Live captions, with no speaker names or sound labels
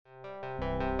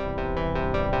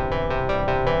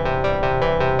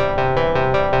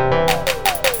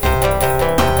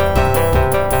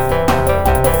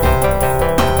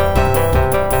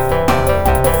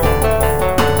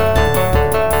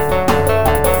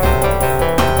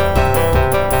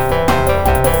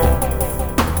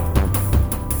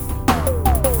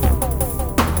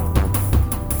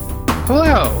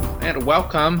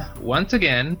welcome once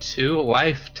again to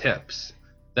Life Tips,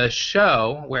 the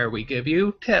show where we give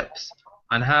you tips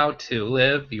on how to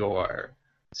live your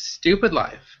stupid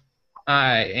life.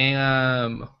 I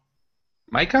am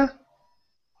Micah,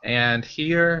 and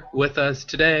here with us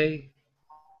today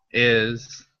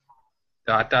is ...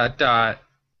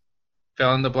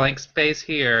 Fill in the blank space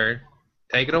here.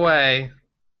 Take it away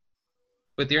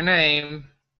with your name.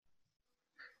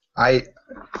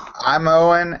 I'm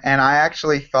Owen, and I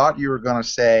actually thought you were going to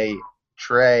say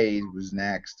Trey was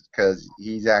next because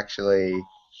he's actually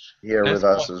here with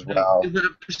us as well.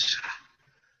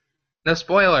 No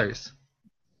spoilers.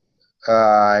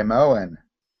 I'm Owen.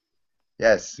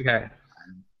 Yes. Okay.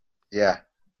 Yeah.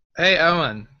 Hey,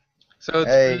 Owen. So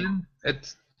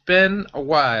it's been a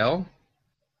while.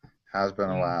 Has been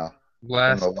a while.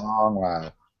 Last... Been a long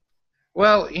while.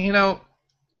 Well, you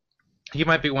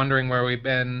might be wondering where we've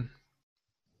been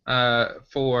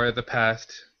for the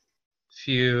past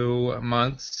few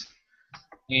months,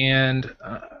 and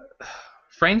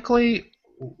frankly,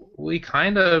 we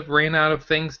kind of ran out of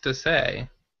things to say.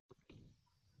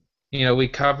 We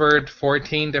covered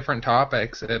 14 different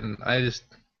topics, and I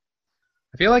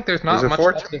feel like there's not much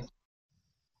left to...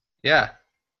 Yeah.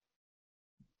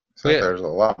 I think there's a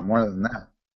lot more than that.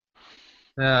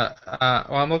 Well,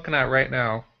 I'm looking at right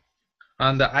now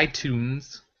on the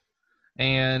iTunes,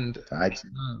 and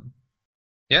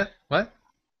yeah, what?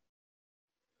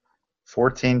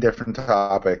 14 different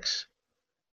topics.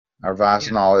 Our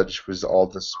vast knowledge was all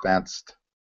dispensed.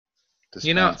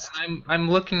 I'm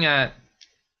looking at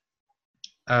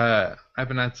I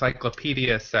have an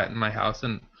encyclopedia set in my house,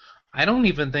 and I don't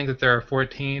even think that there are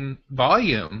 14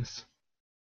 volumes.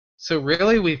 So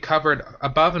really, we've covered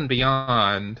above and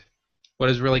beyond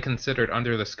what is really considered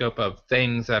under the scope of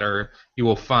things that you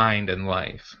will find in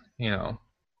life,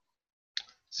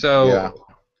 So,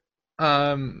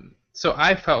 so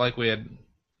I felt like we had,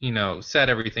 said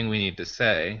everything we need to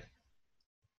say,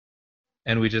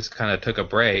 and we just kind of took a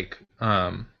break.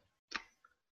 But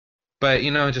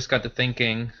just got to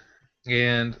thinking,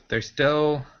 and there's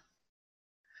still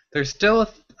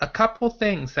a couple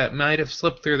things that might have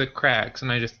slipped through the cracks,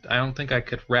 and I don't think I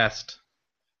could rest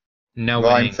knowing.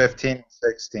 Volume 15 and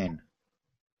 16.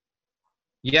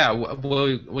 Yeah,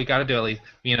 we got to do at least,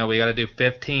 we got to do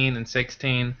 15 and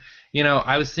 16.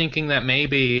 I was thinking that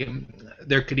maybe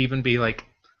there could even be like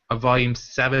a volume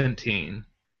 17.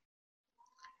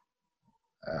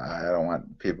 I don't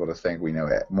want people to think we know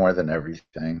more than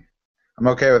everything. I'm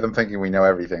okay with them thinking we know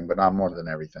everything, but not more than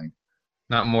everything.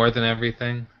 Not more than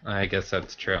everything? I guess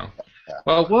that's true. Yeah.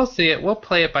 Well, we'll see it. We'll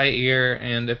play it by ear,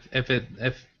 and if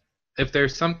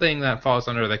there's something that falls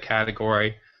under the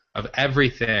category of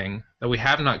everything that we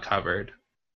have not covered,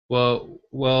 we'll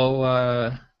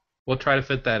try to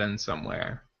fit that in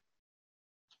somewhere.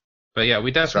 But yeah,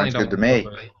 we definitely Sounds good to me.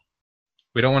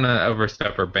 We don't want to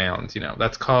overstep our bounds.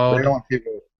 That's called... We don't want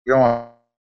people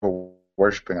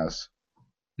worshiping us.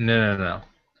 No.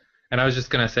 And I was just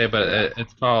gonna say, but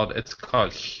it's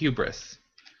called hubris,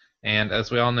 and as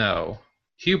we all know,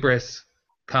 hubris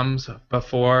comes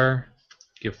before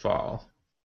you fall.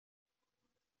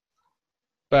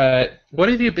 But what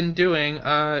have you been doing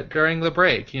during the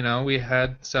break? We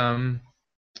had some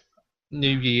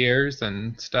New Year's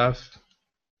and stuff.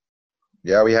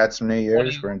 Yeah, we had some New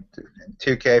Year's. We're in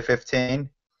 2K15.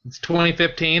 It's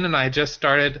 2015, and I just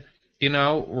started,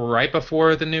 right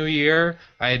before the new year.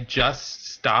 I had just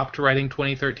stopped writing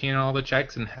 2013 on all the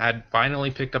checks and had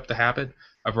finally picked up the habit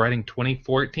of writing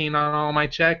 2014 on all my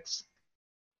checks.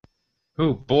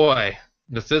 Ooh, boy,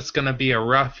 is this going to be a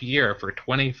rough year for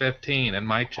 2015 in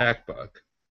my checkbook.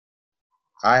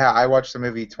 I watched the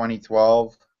movie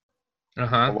 2012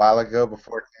 a while ago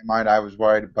before it came out. I was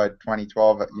worried about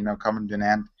 2012, coming to an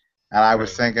end. And I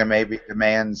was thinking maybe the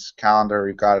man's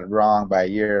calendar got it wrong by a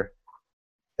year.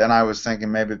 Then I was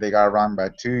thinking maybe they got it wrong by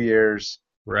 2 years.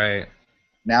 Right.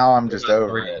 Now I'm just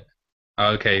over it.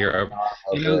 Okay, you're over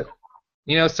it.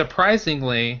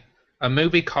 Surprisingly, a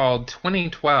movie called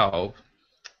 2012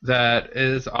 that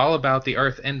is all about the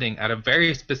Earth ending at a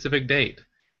very specific date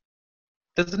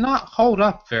does not hold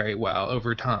up very well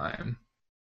over time.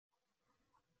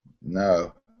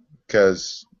 No,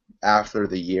 because after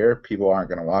the year, people aren't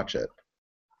going to watch it.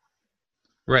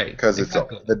 Right. Because it's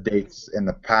the dates in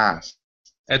the past.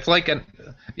 It's like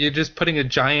you're just putting a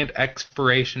giant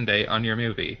expiration date on your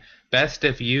movie. Best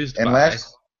if used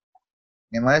unless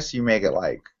you make it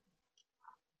like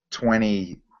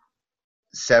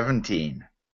 2017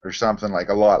 or something, like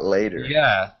a lot later.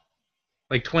 Yeah.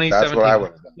 Like 2017. That's what I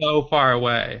would have done. So far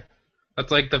away.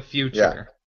 That's like the future.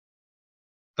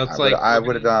 Yeah. I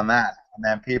would have done that, and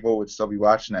then people would still be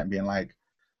watching it and being like,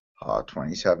 Oh,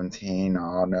 2017.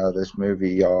 Oh no, this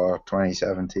movie.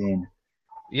 2017.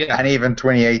 Yeah. And even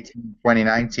 2018,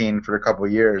 2019 for a couple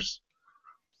of years.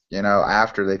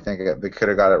 After they they could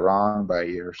have got it wrong by a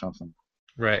year or something,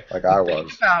 Right. like And I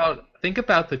was. think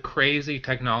about the crazy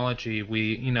technology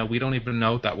we don't even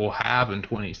know that we'll have in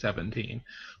 2017.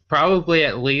 Probably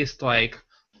at least like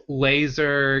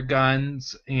laser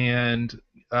guns and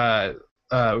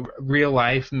real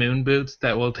life moon boots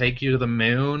that will take you to the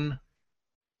moon.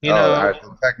 You Oh, know.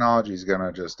 the technology is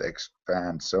gonna just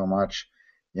expand so much.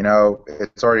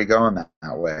 It's already going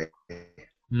that way.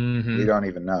 We Hmm. don't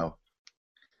even know.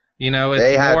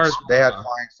 It's more. They had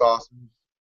flying saucers.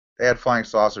 They had flying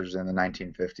saucers in the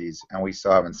 1950s, and we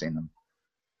still haven't seen them.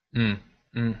 Mm,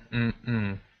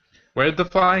 mm. Where did the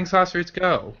flying saucers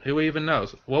go? Who even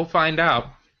knows? We'll find out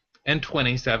in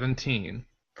 2017.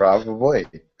 Probably,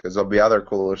 because there'll be other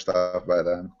cooler stuff by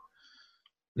then.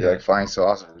 Be Yeah. like flying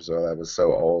saucers. Oh, that was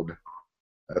so old.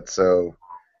 That's so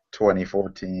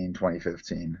 2014,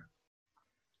 2015.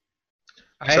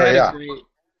 I So had a yeah. great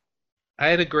I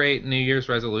had a great New Year's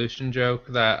resolution joke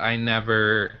that I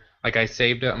never like I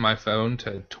saved it on my phone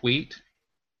to tweet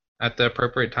at the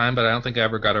appropriate time, but I don't think I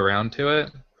ever got around to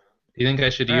it. Do you think I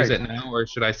should All use right. it now or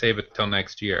should I save it till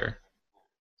next year?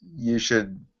 You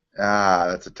should.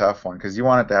 That's a tough one because you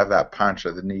want it to have that punch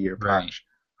of the New Year Right. punch.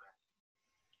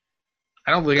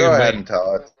 I don't think Go ahead anybody. and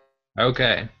tell it.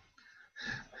 Okay.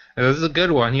 This is a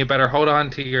good one. You better hold on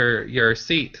to your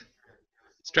seat.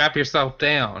 Strap yourself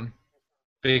down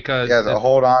because Yes,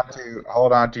 hold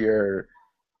on to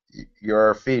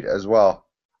your feet as well.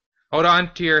 hold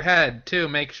on to your head too.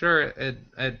 Make sure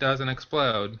it doesn't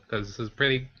explode because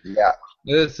Yeah.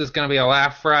 this is gonna be a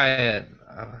laugh riot.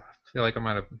 I feel like I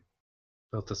might have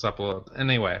built this up a little.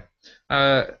 Anyway,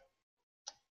 uh,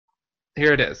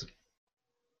 here it is.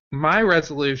 My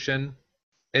resolution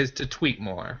is to tweet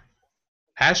more.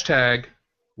 Hashtag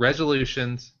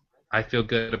resolutions I feel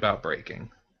good about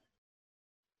breaking.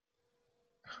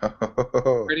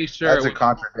 Pretty sure That's it would.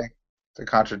 it's a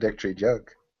contradictory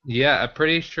joke. Yeah, I'm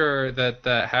pretty sure that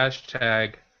the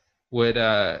hashtag would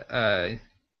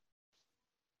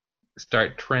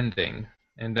start trending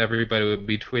and everybody would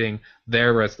be tweeting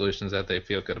their resolutions that they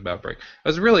feel good about break. It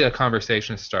was really a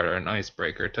conversation starter, an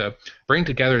icebreaker to bring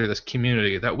together this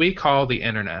community that we call the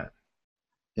internet.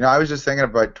 I was just thinking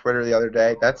about Twitter the other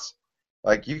day. That's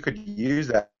like you could use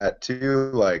that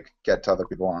to like get to other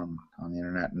people on the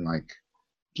internet and like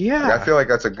I Yeah. feel like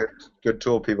that's a good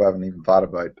tool people haven't even thought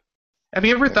about. Have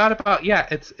you ever Like, thought about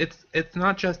it's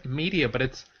not just media, but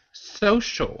it's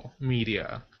social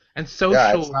media. And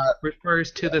yeah, it's social not.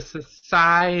 refers to the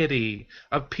society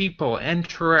of people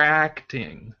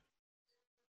interacting.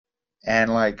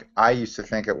 And like I used to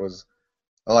think it was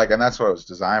like, and that's what it was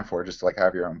designed for, just to like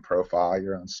have your own profile,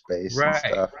 your own space and Right.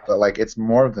 stuff. But like it's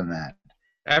more than that.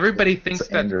 Everybody It's thinks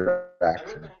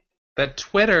interaction. that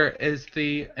Twitter is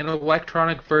an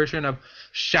electronic version of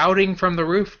shouting from the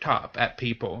rooftop at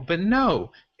people. But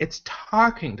no, it's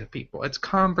talking to people. It's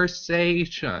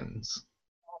conversations.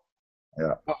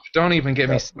 Yeah. Oh, don't even get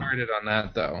me Yeah. started on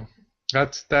that though.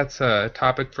 That's a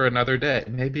topic for another day.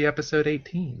 Maybe episode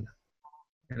 18.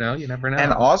 You never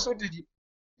And know. also,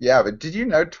 yeah, but did you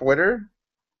know Twitter?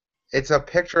 It's a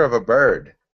picture of a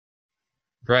bird,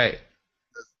 Right.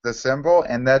 the symbol,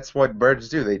 and that's what birds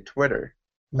do. They Twitter,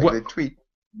 like What? they tweet,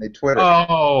 they Twitter.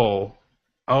 Oh.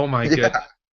 Oh my Yeah, goodness.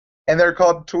 and they're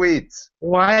called tweets.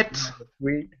 What?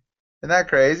 Tweet. Isn't that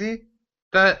crazy?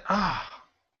 That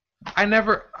I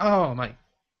never oh my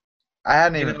I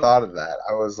hadn't you even know, thought of that.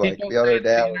 I was like people the other say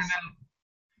day, the I was. internet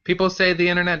people say the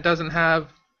internet doesn't have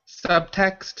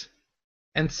subtext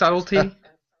and subtlety.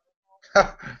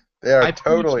 They are I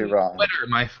prove totally you with wrong. Twitter,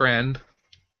 my friend.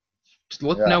 Just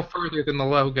look Yeah, no further than the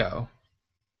logo.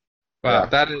 Wow, yeah,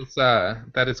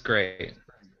 that is great.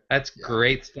 That's yeah.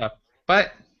 great stuff.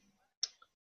 But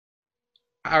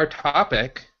our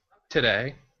topic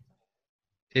today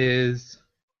is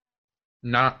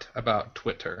not about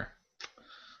Twitter,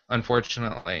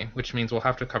 unfortunately, which means we'll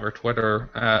have to cover Twitter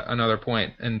at another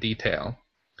point in detail.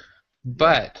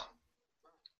 Yeah. But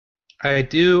I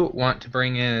do want to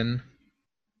bring in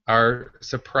our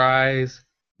surprise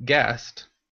guest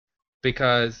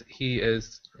because he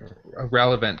is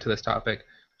relevant to this topic.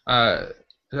 Uh,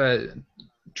 uh,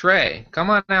 Trey, come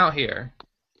on out here.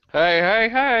 Hey, hey,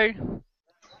 hey!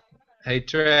 Hey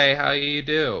Trey, how you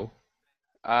do?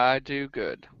 I do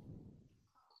good,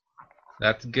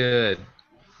 That's good,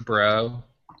 bro.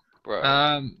 bro.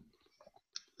 Um,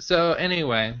 so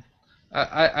anyway,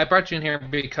 I brought you in here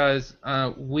because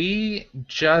we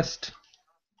just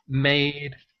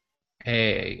made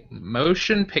a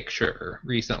motion picture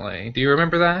recently. Do you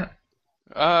remember that?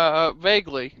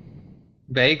 Vaguely.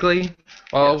 Vaguely?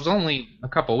 Well, it was Yes. only a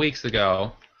couple weeks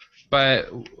ago, but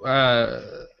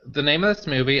the name of this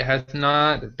movie has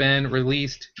not been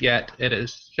released yet. It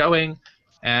is showing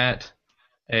at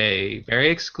a very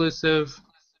exclusive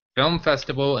film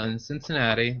festival in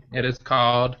Cincinnati. It is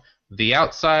called The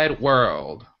Outside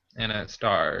World, and it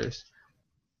stars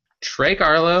Trey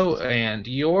Garlow and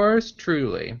yours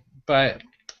truly. But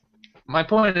my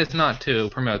point is not to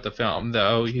promote the film,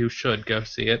 though you should go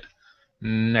see it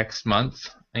next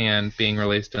month and being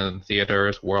released in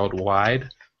theaters worldwide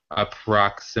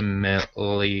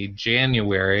approximately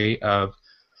January of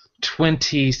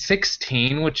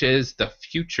 2016, which is the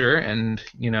future, and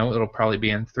it'll probably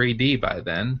be in 3D by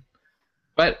then.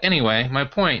 But anyway, my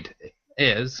point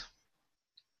is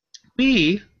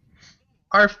we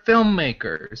are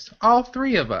filmmakers, all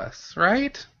three of us,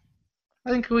 right?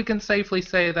 I think we can safely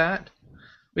say that.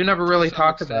 We've never To really some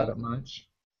talked about extent. it much.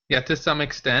 Yeah, to some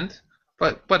extent.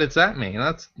 But what does that mean?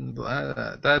 That's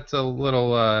a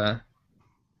little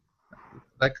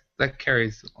that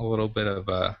carries a little bit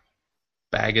of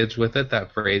baggage with it.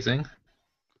 That phrasing.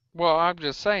 Well, I'm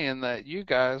just saying that you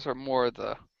guys are more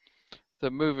the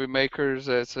movie makers,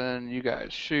 as in you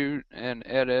guys shoot and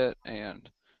edit and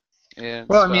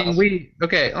Well, I mean, stuff.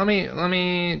 okay. Let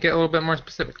me get a little bit more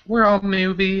specific. We're all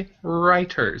movie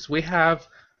writers. We have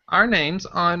our names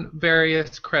on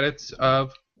various credits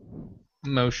of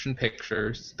motion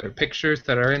pictures. They're pictures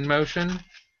that are in motion,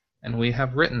 and we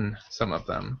have written some of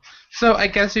them. So I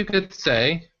guess you could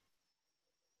say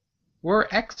we're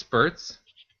experts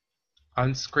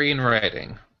on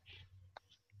screenwriting.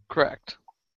 Correct.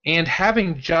 And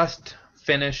having just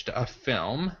finished a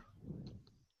film,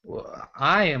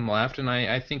 I am left, and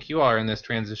I think you are in this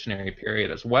transitionary period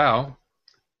as well,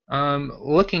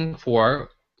 looking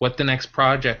for what the next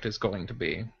project is going to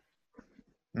be.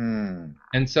 And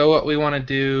so what we want to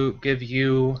do, give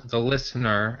you, the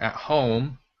listener at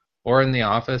home, or in the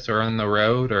office, or on the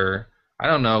road, or I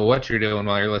don't know what you're doing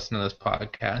while you're listening to this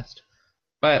podcast,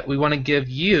 but we want to give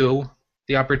you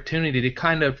the opportunity to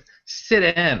kind of sit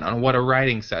in on what a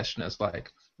writing session is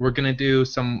like. We're going to do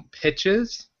some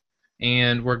pitches,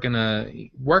 and we're going to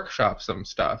workshop some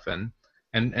stuff and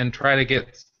try to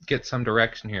get some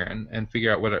direction here and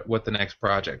figure out what the next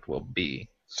project will be.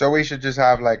 So we should just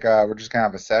have like we're just gonna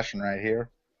have a session right here.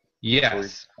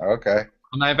 Yes. Okay.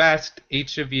 And I've asked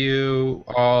each of you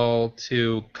all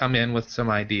to come in with some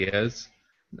ideas,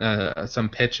 some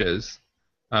pitches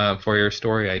for your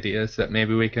story ideas that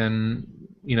maybe we can,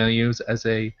 use as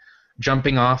a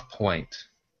jumping off point.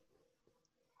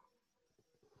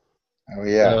 Oh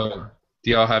yeah. So,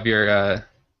 do y'all have your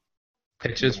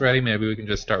pitches ready? Maybe we can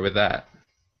just start with that.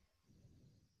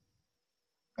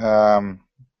 Um.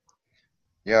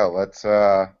 Yeah. Let's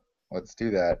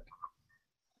do that.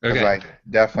 Because Okay. I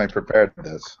definitely prepared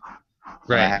this. And I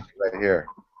Right. have it right here.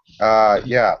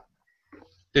 Yeah.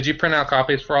 Did you print out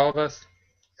copies for all of us?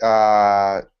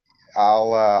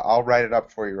 I'll write it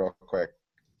up for you real quick.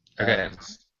 Okay. And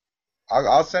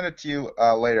I'll send it to you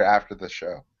later after the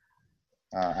show.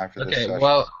 After this Okay. session.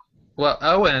 Well,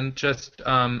 Owen just,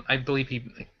 I believe he,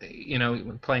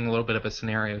 playing a little bit of a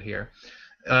scenario here.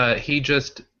 He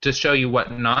just, to show you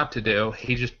what not to do,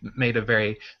 he just made a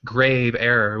very grave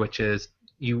error, which is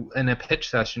in a pitch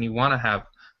session, you want to have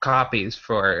copies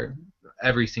for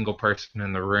every single person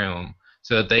in the room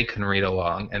so that they can read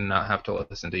along and not have to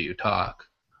listen to you talk.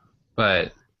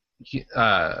 But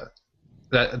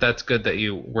that's good that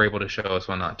you were able to show us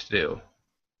what not to do.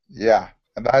 Yeah,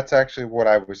 and that's actually what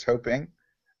I was hoping,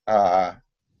 and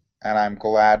I'm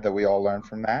glad that we all learned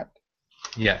from that.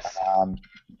 Yes.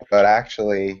 But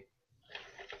actually,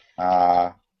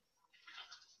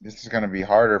 this is going to be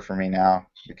harder for me now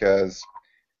because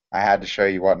I had to show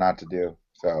you what not to do.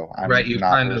 So I'm Right.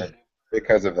 not really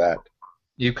because of that.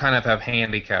 You kind of have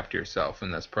handicapped yourself in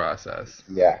this process.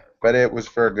 Yeah, but it was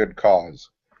for a good cause.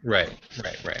 Right.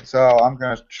 So I'm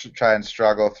going to try and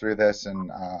struggle through this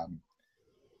and,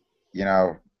 you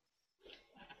know,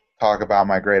 talk about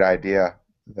my great idea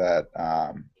that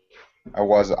I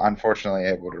was unfortunately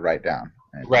able to write down.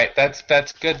 Right.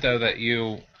 That's good though that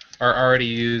you are already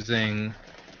using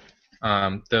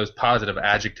those positive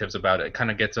adjectives about it. It kind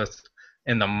of gets us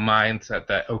in the mindset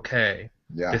that okay,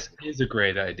 Yeah. this is a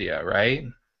great idea, right?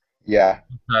 Yeah.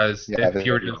 Because Yeah, if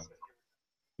you're just,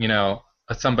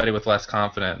 somebody with less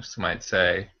confidence might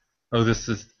say, "Oh, this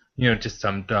is, just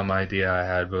some dumb idea I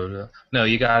had." But no,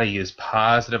 you got to use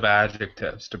positive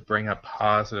adjectives to bring up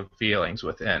positive feelings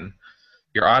within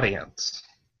your audience.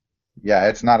 Yeah,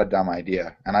 it's not a dumb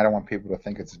idea, and I don't want people to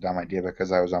think it's a dumb idea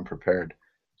because I was unprepared.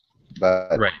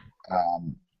 but Right.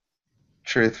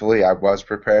 truthfully, I was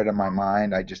prepared in my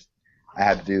mind. I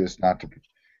had to do this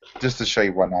just to show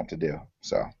you what not to do.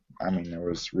 So, I mean, there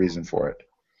was reason for it.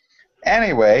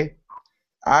 Anyway,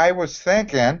 I was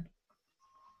thinking,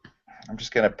 I'm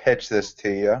just gonna pitch this to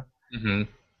you. Mm-hmm.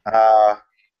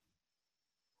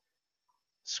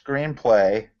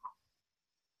 Screenplay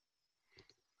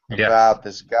Yes. about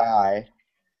this guy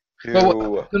who.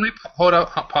 Well, can we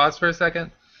pause for a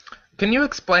second? Can you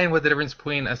explain what the difference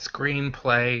between a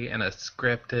screenplay and a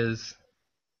script is?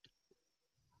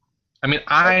 I mean,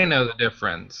 I know the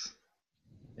difference.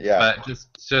 Yeah. But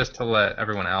just to let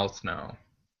everyone else know.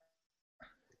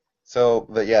 So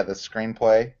the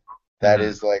screenplay, that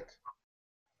is like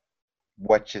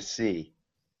what you see.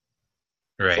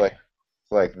 Right.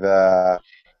 It's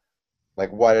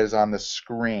like what is on the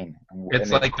screen.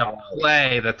 It's like a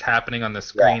play that's happening on the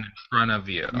screen in front of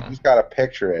you. You just gotta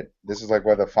picture it. This is like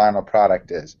what the final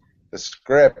product is. The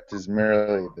script is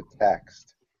merely the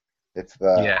text. It's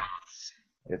the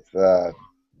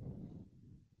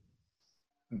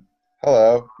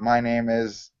hello, my name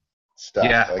is stuff.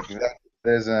 Yeah. Like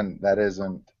that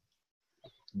isn't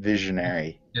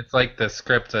visionary. It's like the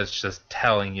script that's just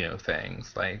telling you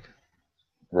things, like.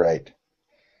 Right.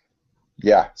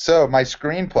 Yeah. So my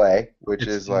screenplay, which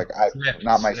is like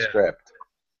not my script,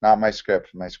 my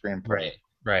screenplay.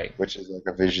 Right. Which is like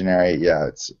a visionary. Yeah.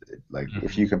 It's like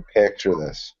if you can picture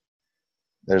this,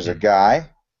 there's a guy.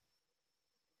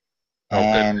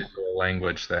 And good visual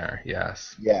language there.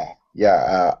 Yes. Yeah.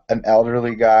 An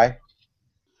elderly guy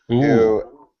who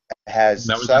has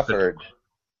suffered.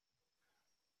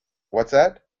 What's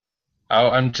that? Oh,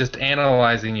 I'm just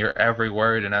analyzing your every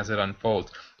word, and as it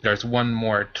unfolds, there's one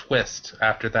more twist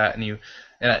after that,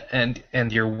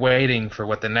 and you're waiting for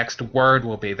what the next word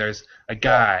will be. There's a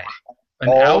guy, an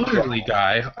elderly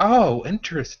guy. Oh,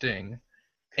 interesting.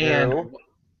 And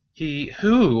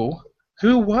who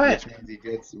what?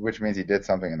 Which means he did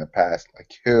something in the past, like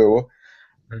who.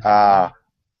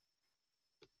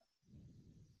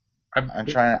 I'm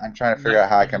trying to figure out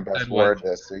how I can best word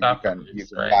this so you can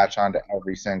latch onto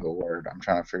every single word. I'm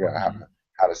trying to figure out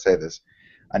how to say this.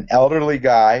 An elderly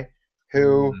guy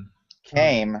who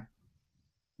came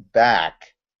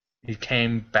back. He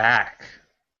came back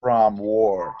from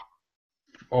war.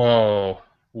 Oh,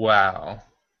 wow.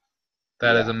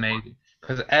 That is amazing.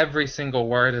 Because every single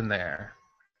word in there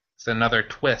is another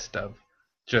twist of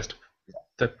just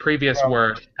the previous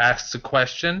word asks a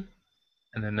question,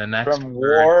 and then the next from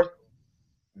word. War,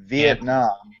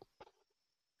 Vietnam.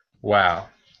 Wow.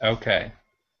 Okay.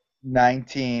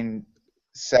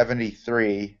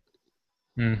 1973.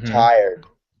 Tired.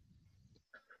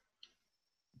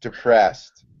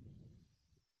 Depressed.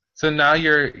 So now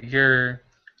you're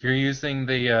using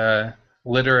the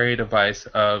literary device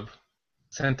of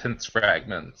sentence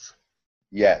fragments.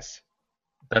 Yes.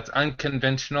 That's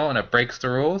unconventional and it breaks the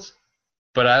rules,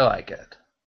 but I like it.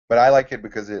 But I like it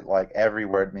because it every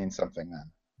word means something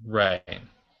then. Right.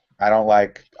 I don't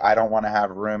want to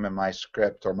have room in my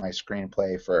script or my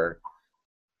screenplay for.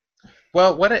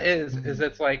 Well, what it is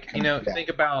it's like, think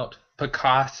about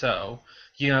Picasso.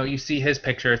 You see his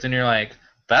pictures and you're like,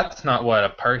 that's not what a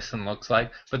person looks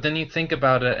like. But then you think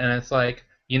about it and it's like,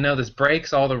 this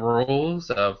breaks all the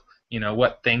rules of,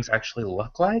 what things actually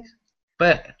look like.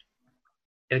 But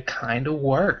it kind of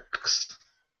works.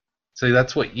 So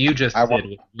that's what you just did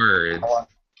with words. I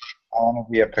want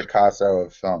to be a Picasso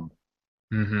of film.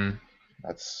 Mm-hmm.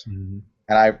 That's and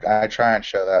I try and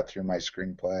show that through my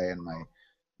screenplay and my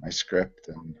script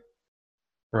and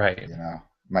right.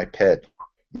 My pitch.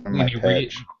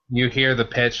 You hear the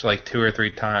pitch like 2 or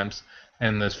 3 times,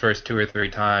 and those first 2 or 3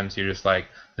 times you're just like,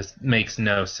 this makes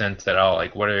no sense at all.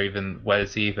 Like, what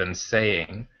is he even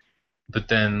saying? But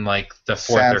then like the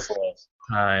 4th or 5th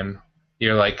time,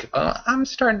 you're like, I'm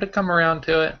starting to come around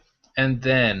to it. And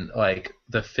then like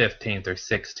the 15th or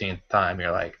 16th time,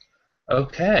 you're like,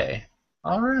 okay,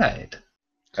 all right.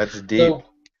 That's deep.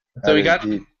 So we got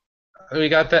the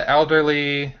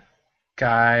elderly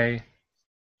guy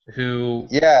who.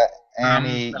 Yeah, and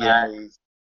he's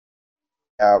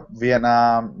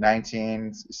Vietnam,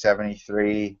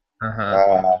 1973.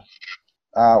 Well,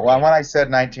 when I said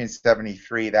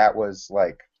 1973, that was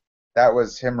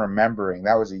him remembering.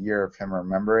 That was a year of him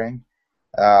remembering.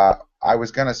 I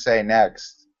was gonna say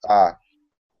next,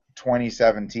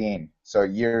 2017. So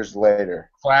years later.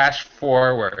 Flash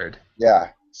forward. Yeah.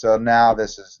 So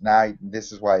this is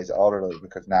why he's elderly,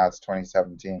 because now it's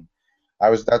 2017.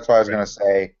 That's why I was gonna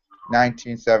say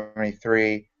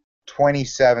 1973,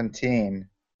 2017.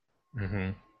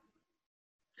 Mm-hmm.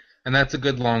 And that's a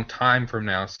good long time from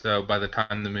now. So by the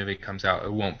time the movie comes out,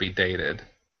 it won't be dated.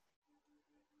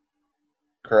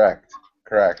 Correct.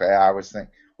 Correct. I was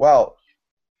thinking. Well,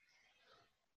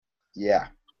 yeah,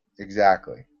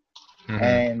 exactly. Mm-hmm.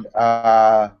 And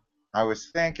I was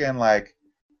thinking like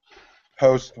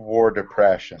post-war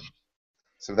depression.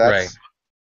 So Right.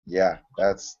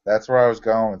 that's where I was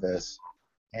going with this,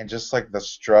 and just like the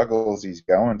struggles he's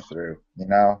going through, you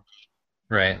know.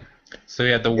 Right. So we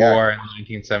had the Yeah, war in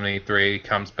 1973,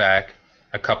 comes back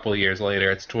a couple of years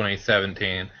later, it's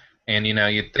 2017. And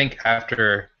you'd think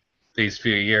after these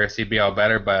few years he'd be all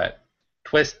better, but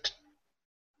twist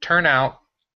turnout,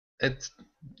 it's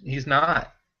he's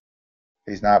not.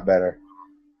 he's not better.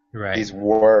 Right. He's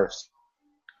worse.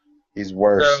 He's So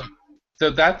worse. so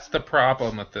that's the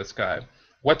problem with this guy.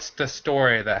 What's the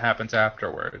story that happens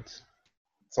afterwards?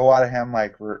 It's a lot of him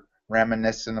like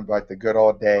reminiscing of like the good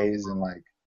old days and like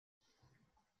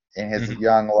in his Hmm.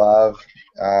 young love,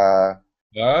 uh,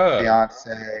 Oh.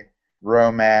 fiance,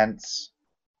 romance,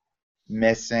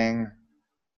 missing,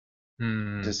 I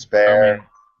mean, despair.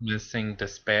 missing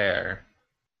despair.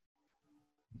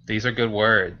 These are good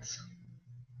words.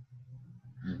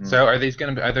 Hmm. So are there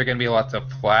gonna be lots of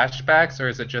flashbacks, or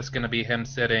is it just gonna be him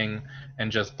sitting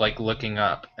and just like looking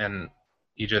up, and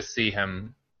you just see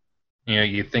him?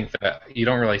 You think that you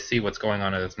don't really see what's going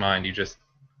on in his mind.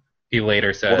 He later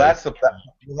Well, says, that's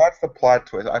the plot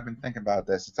twist. I've been thinking about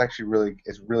this. It's actually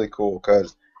it's really cool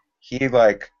because he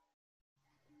like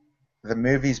the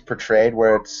movie's portrayed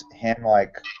where it's him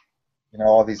like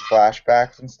all these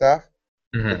flashbacks and stuff,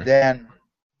 but hmm then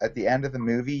at the end of the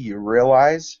movie you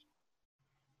realize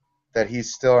that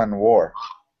he's still in war,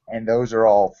 and those are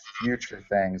all future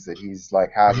things that he's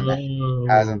like hasn't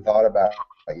oh. thought about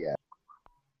yet.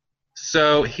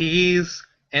 So he's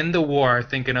in the war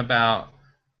thinking about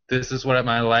this is what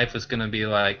my life is gonna be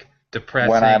like,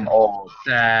 When I'm depressing, old,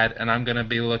 sad, and I'm gonna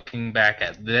be looking back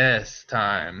at this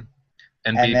time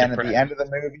and and be then at the end depressed. of the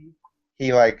movie,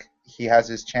 he has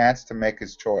his chance to make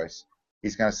his choice.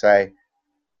 He's gonna say,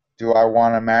 "Do I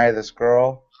want to marry this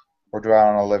girl, or do I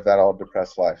want to live that old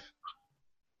depressed life?"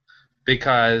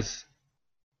 Because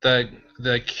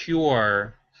the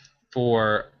cure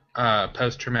for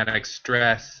post traumatic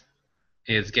stress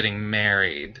is getting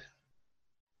married.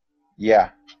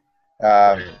 Yeah,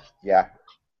 uh, Right. yeah,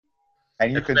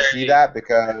 and you It's can see very that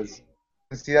because you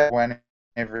can see that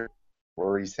whenever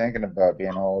where he's thinking about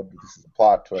being old. This is a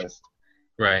plot twist.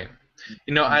 right.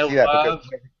 You see that because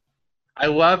I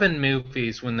love in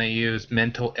movies when they use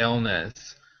mental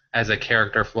illness as a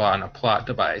character flaw and a plot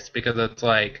device because it's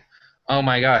like, oh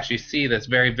my gosh, you see this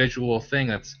very visual thing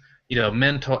that's,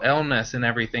 mental illness and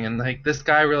everything, and like this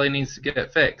guy really needs to get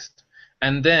it fixed.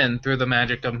 And then through the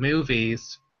magic of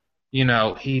movies,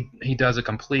 he does a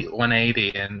complete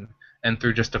 180 and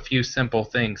through just a few simple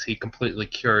things he completely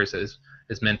cures his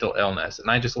mental illness.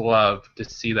 And I just love to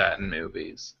see that in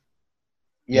movies.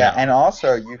 You yeah, know. and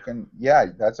also you can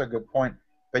that's a good point.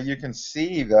 But you can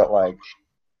see that like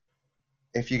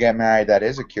if you get married, that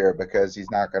is a cure because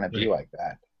he's not going to be Right. like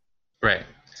that. Right.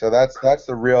 So that's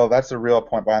the real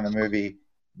point behind the movie.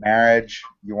 Marriage,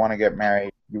 you want to get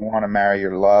married, you want to marry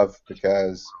your love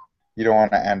because you don't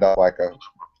want to end up like a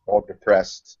old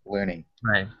depressed loony.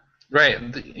 Right.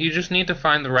 Right. You just need to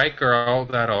find the right girl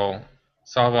that'll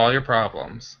solve all your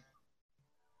problems.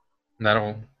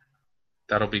 That'll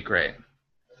that'll be great.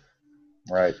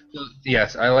 Right.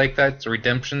 Yes, I like that. It's a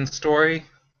redemption story.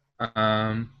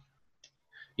 Um,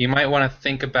 you might want to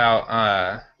think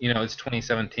about, it's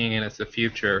 2017, it's the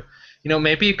future.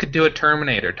 Maybe you could do a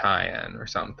Terminator tie-in or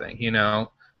something.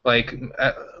 Like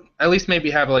at least maybe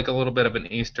have like a little bit of an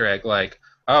Easter egg, like,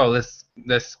 oh, this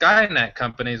Skynet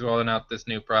company's rolling out this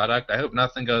new product. I hope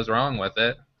nothing goes wrong with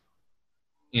it.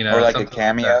 Or like a Something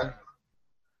like that. cameo.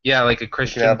 Yeah, like a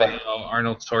You could Christian have like Bale,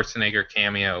 Arnold Schwarzenegger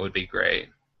cameo would be great.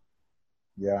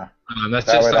 yeah. That's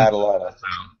That just would something add a lot of to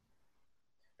know.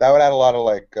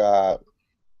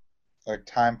 like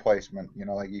time placement,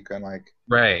 like you can like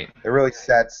Right. it really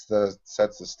sets the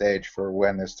stage for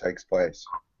when this takes place.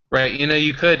 Right.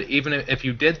 You could, even if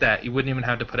you did that, you wouldn't even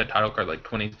have to put a title card like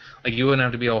 20, like you wouldn't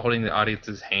have to be holding the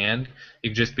audience's hand. You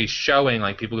could just be showing,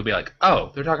 like people would be like,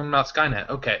 oh, they're talking about Skynet.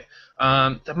 Okay.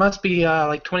 That must be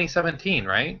like 2017,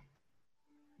 right?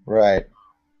 Right.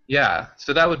 Yeah.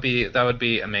 So that would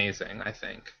be amazing, I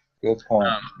think. Good point.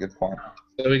 Um, Good point.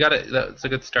 so we got it. That's a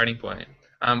good starting point.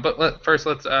 But first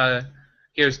let's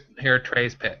hear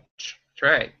Trey's pitch.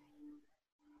 Trey.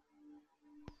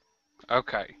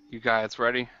 Okay, you guys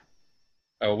ready?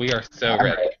 Oh, we are so I'm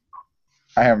ready.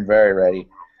 I am very ready.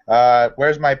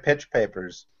 Where's my pitch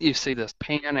papers? You see this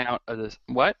pan out of this.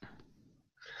 What?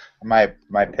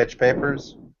 My pitch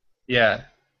papers?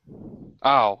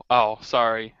 Oh,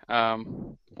 sorry.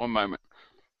 One moment.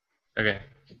 Okay.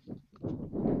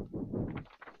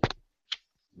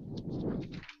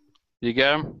 You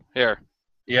get them? Here.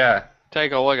 Yeah.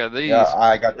 Take a look at these. Yeah,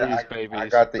 I got these babies. babies. I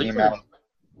got the email.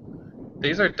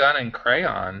 These are done in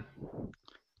crayon.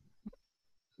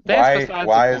 That's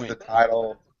why is the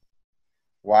title?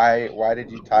 Why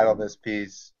did you title this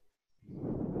piece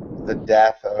 "The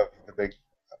Death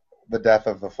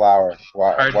of the Flower"?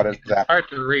 What is that? It's hard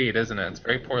to read, isn't it? It's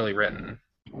very poorly written.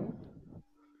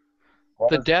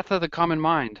 The Death of the Common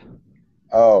Mind.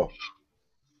 Oh.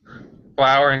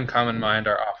 Flower and Common Mind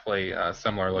are awfully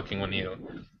similar looking when you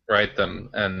write them.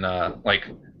 And like,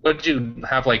 what did you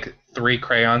have, like 3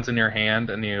 crayons in your hand,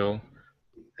 and you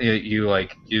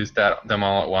like used them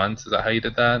all at once? Is that how you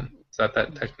did that? Is that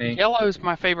technique? Yellow is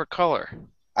my favorite color.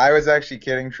 I was actually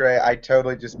kidding, Trey. I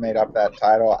totally just made up that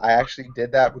title. I actually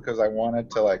did that because I wanted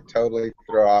to like totally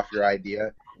throw off your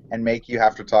idea and make you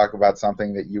have to talk about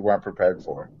something that you weren't prepared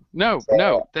for. No,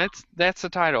 that's the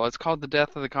title. It's called The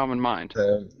Death of the Common Mind.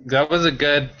 That was a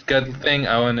good thing,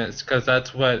 Owen. It's because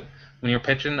that's what, when you're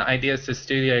pitching ideas to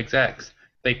studio execs,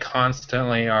 they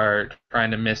constantly are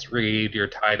trying to misread your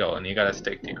title, and you got to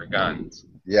stick to your guns.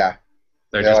 Yeah.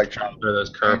 They're just like trying to throw those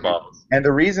curveballs. And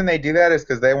the reason they do that is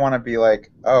because they want to be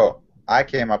like, oh, I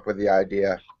came up with the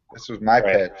idea. This was my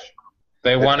pitch.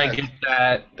 They want to get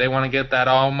that. They want to get that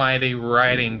almighty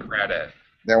writing credit.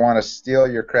 They want to steal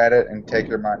your credit and take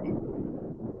your money.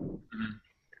 Mm-hmm.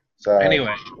 So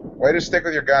anyway, way to stick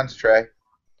with your guns, Trey.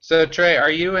 So Trey,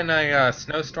 are you in a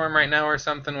snowstorm right now or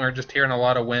something? We're just hearing a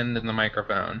lot of wind in the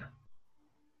microphone.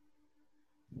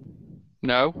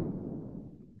 No.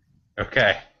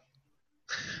 Okay.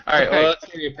 All right. Okay. Well, let's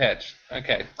hear your pitch.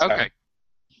 Okay. Sorry. Okay.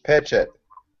 Pitch it.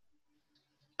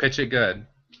 Pitch it good.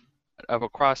 Of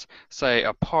across, say,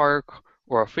 a park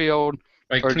or a field,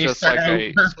 Wait, or just like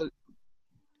over?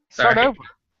 Start over.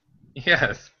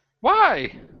 Yes.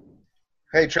 Why?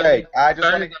 Hey Trey, I just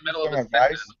want to give you some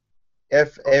advice.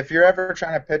 If you're ever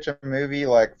trying to pitch a movie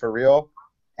like for real,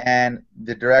 and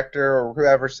the director or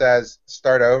whoever says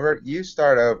start over, you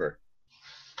start over.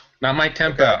 Not my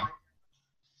tempo.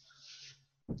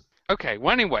 Okay.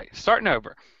 Well, anyway, starting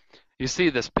over. You see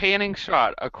this panning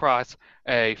shot across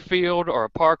a field or a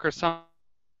park or something.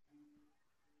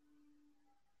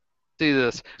 See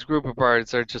this group of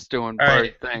birds. They're just doing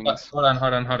bird things. Hold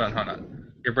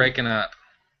on. You're breaking up.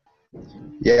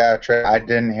 Yeah, Trey, I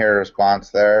didn't hear a response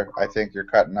there. I think you're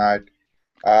cutting out.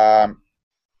 I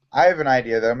have an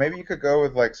idea though. Maybe you could go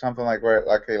with like something like where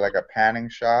like a panning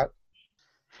shot.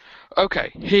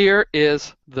 Okay, here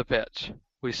is the pitch.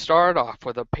 We start off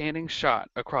with a panning shot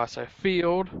across a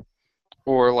field,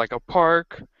 or like a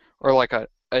park, or like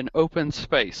an open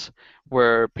space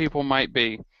where people might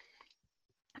be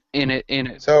in it.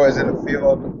 So is it a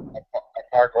field,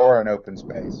 a park, or an open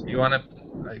space? You want to?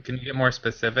 Can you get more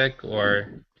specific,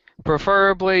 or?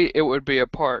 Preferably, it would be a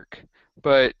park,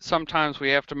 but sometimes we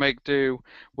have to make do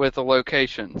with the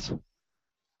locations.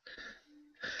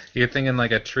 You're thinking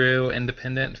like a true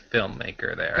independent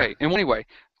filmmaker there. Okay, and anyway,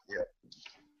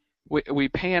 we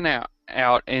pan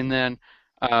out, and then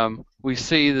we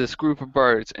see this group of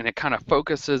birds, and it kind of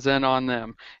focuses in on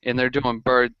them, and they're doing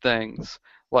bird things.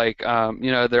 Like,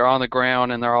 they're on the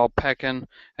ground, and they're all pecking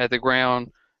at the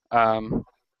ground,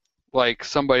 like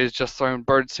somebody's just thrown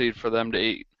birdseed for them to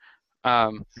eat.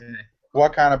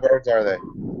 What kind of birds are they?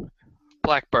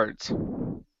 Blackbirds.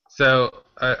 So,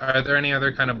 are there any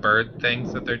other kind of bird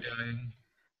things that they're doing?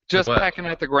 Just pecking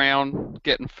at the ground,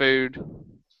 getting food.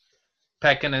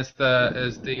 Pecking is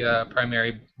the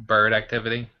primary bird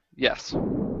activity? Yes.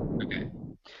 Okay.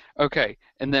 Okay,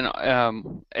 and then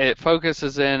it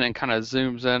focuses in and kind of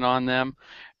zooms in on them,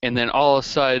 and then all of a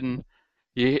sudden,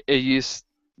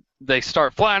 they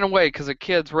start flying away because the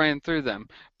kids ran through them.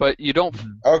 But you don't.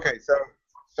 Okay,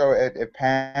 so it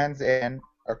pans in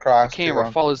across. The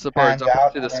camera follows the birds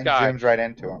up to the sky. And zooms right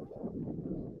into them.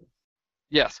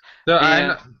 Yes. So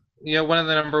one of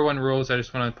the number one rules, I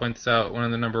just want to point this out, one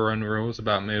of the number one rules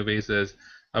about movies is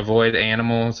avoid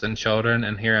animals and children,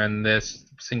 and here in this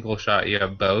single shot you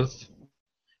have both.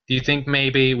 Do you think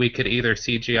maybe we could either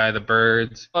CGI the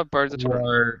birds, birds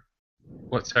or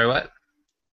what?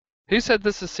 Who said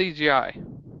this is CGI?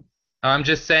 I'm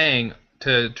just saying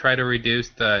to try to reduce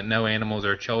the no animals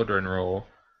or children rule.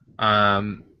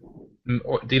 Do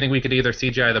you think we could either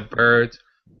CGI the birds,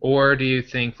 or do you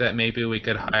think that maybe we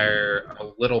could hire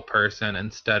a little person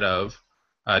instead of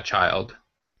a child?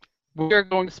 We are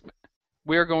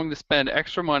going to spend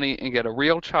extra money and get a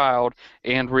real child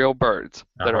and real birds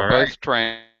that are both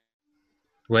trained.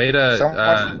 Way to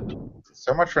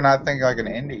so much for not thinking like an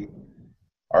indie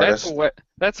artist.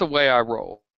 That's the way I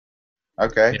roll.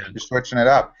 Okay, yeah. You're switching it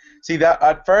up. See that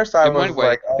at first I was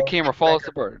like, the camera follows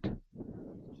the bird.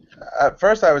 at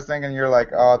first I was thinking you're like,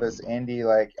 oh, this Indy,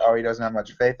 like, oh, he doesn't have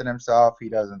much faith in himself. He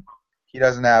doesn't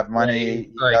have money.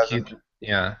 He doesn't.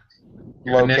 Yeah.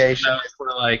 Location.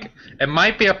 Like, it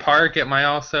might be a park. It might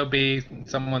also be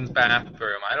someone's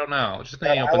bathroom. I don't know. Just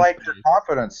I like your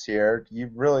confidence here. You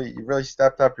really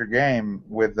stepped up your game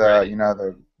with you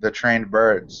know, the trained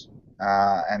birds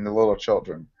and the little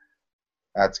children.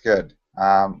 That's good.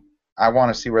 I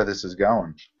want to see where this is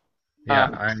going. Yeah,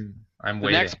 I'm waiting.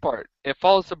 The next part, it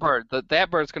follows the bird. That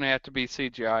bird's going to have to be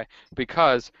CGI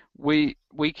because we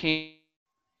can't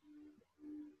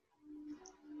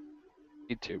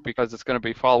need to, because it's going to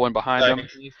be following behind them.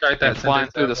 Can you start that flying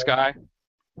through the sky?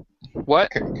 What?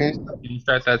 Can you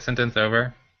start that sentence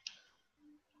over?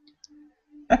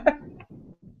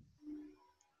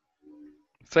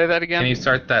 Say that again. Can you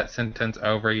start that sentence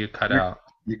over? You cut out.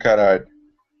 You cut out.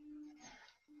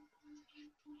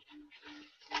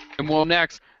 And well,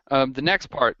 next, the next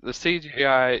part, the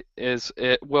CGI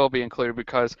will be included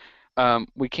because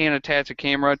we can't attach a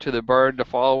camera to the bird to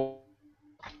follow.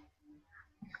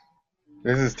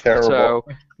 This is terrible. So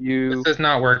this is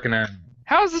not working out.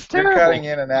 How is this terrible? You're cutting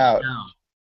in and out. No.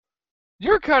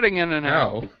 You're cutting in and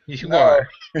out. No, you are.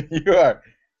 You are.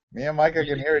 Me and Micah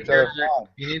can hear each other fine.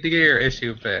 You need to get your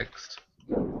issue fixed.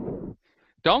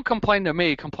 Don't complain to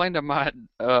me. Complain to my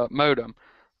modem.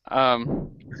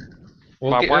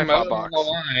 We'll my get Wi-Fi your modem box. on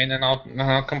the line, and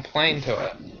I'll complain to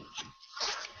it.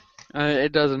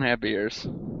 It doesn't have ears.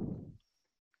 All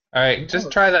right,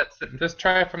 just try that. Just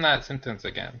try from that sentence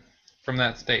again, from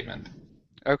that statement.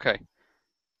 Okay.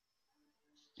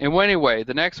 And anyway,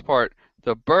 the next part,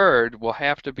 the bird will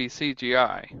have to be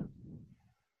CGI.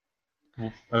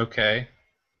 Okay.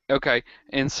 Okay,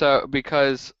 and so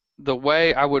because the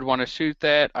way I would want to shoot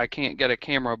that, I can't get a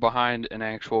camera behind an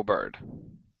actual bird.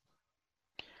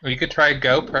 Well, you could try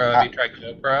GoPro. Have you tried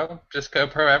GoPro? Just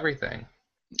GoPro everything.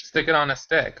 Stick it on a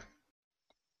stick.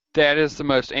 That is the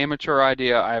most amateur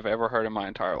idea I've ever heard in my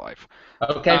entire life.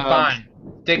 Okay, fine.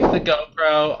 Stick the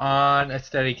GoPro on a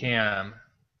Steadicam.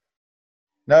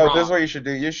 No, this is what you should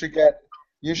do. You should get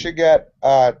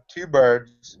two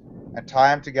birds and tie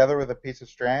them together with a piece of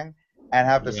string, and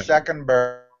have the second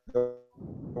bird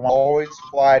always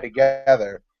fly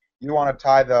together. You want to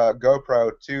tie the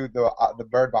GoPro to the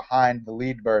bird behind the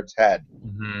lead bird's head.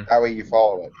 Mm-hmm. That way you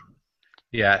follow it.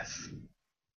 Yes.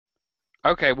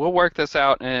 Okay, we'll work this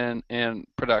out in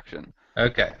production.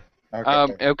 Okay.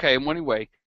 Okay. Anyway,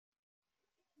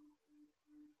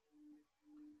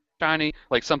 shiny,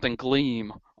 like something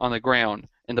gleam on the ground,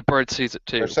 and the bird sees it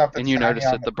too, and you notice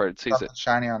that the bird sees it.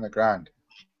 Shiny on the ground.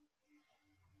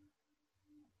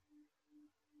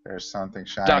 There's something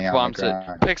shiny on the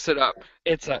ground. It, picks it up.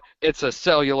 It's a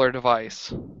cellular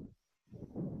device.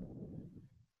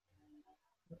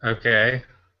 Okay.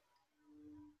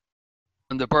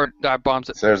 And the bird dive bombs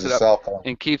it, so picks it up,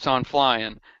 and keeps on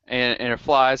flying, and it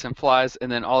flies and flies,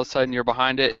 and then all of a sudden you're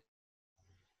behind it.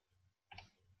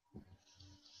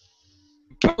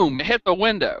 Boom! It hit the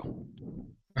window.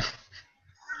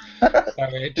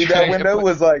 Dude, that window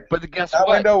was like. But guess what?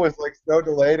 Window was like so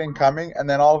delayed in coming, and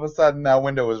then all of a sudden that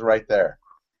window was right there.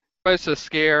 Supposed to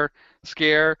scare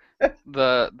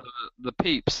the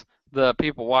peeps, the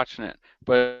people watching it,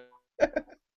 but.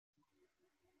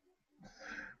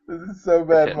 This is so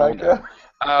bad, Micah.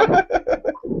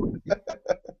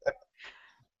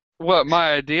 What,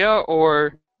 my idea,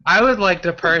 or? I would like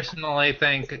to personally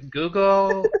thank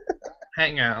Google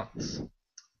Hangouts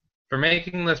for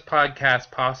making this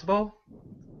podcast possible.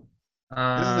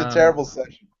 This is a terrible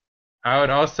session. I would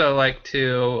also like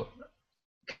to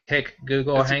kick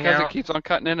Google Hangout. Because it keeps on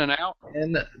cutting in and out?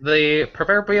 In the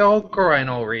proverbial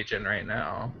groinal region right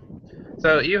now.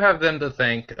 So you have them to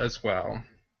thank as well.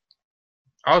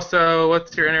 Also,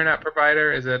 what's your internet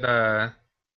provider? Is it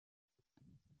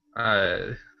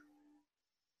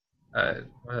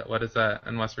what is that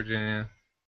in West Virginia?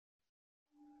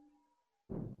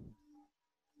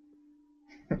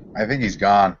 I think he's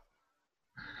gone.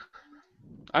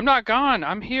 I'm not gone.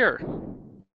 I'm here.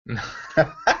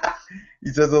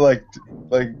 He says it like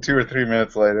 2 or 3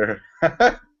 minutes later.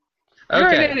 Okay. You're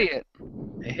an idiot.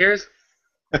 Here's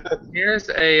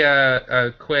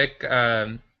a quick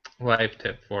life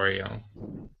tip for you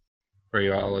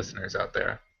all listeners out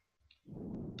there.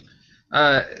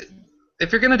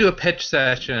 If you're gonna do a pitch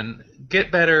session,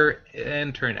 get better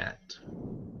internet.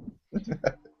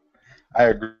 I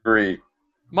agree.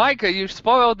 Micah, you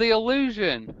spoiled the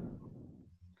illusion.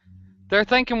 They're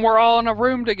thinking we're all in a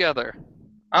room together.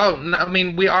 Oh, no, I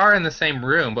mean, we are in the same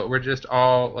room, but we're just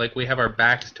all, like, we have our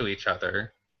backs to each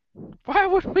other. Why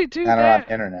would we do that? that?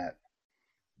 On internet.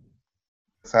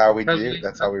 That's how we do.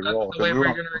 That's how we roll. That's the way Because we we're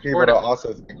want going to people record to it.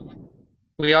 also think.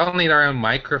 We all need our own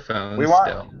microphones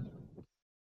still.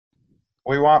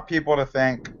 We want people to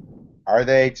think, are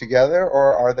they together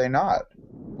or are they not?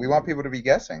 We want people to be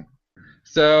guessing.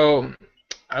 So,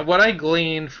 what I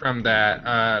gleaned from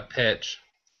that pitch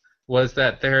was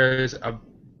that there's a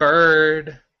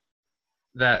bird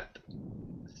that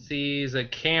sees a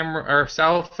camera or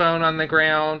cell phone on the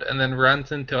ground and then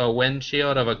runs into a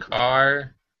windshield of a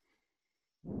car.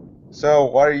 So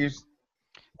what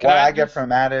I get from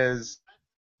that is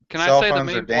cell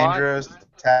phones are dangerous,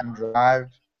 tap and drive.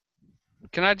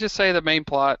 Can I just say the main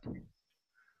plot?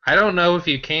 I don't know if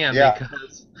you can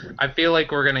because I feel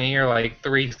like we're gonna hear like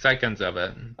 3 seconds of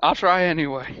it. I'll try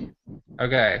anyway.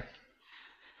 Okay.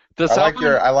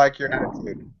 I like your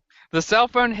attitude. The cell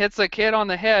phone hits a kid on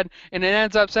the head and it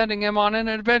ends up sending him on an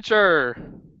adventure.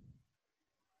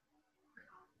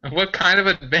 What kind of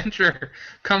adventure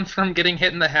comes from getting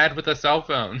hit in the head with a cell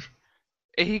phone?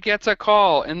 He gets a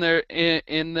call and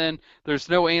then there's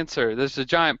no answer. There's a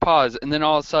giant pause and then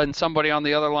all of a sudden somebody on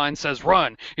the other line says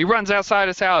run. He runs outside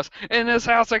his house and his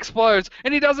house explodes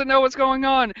and he doesn't know what's going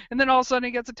on. And then all of a sudden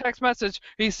he gets a text message.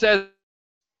 He says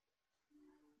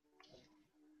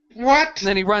what? And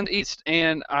then he runs east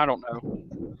and I don't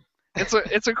know. It's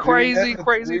a crazy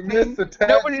thing.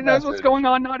 Nobody knows what's going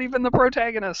on, not even the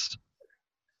protagonist.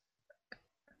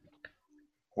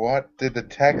 What did the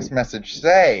text message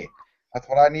say? That's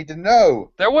what I need to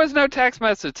know. There was no text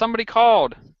message. Somebody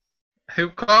called. Who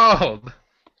called?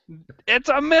 It's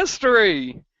a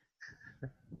mystery.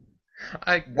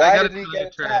 Why did he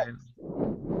get a text?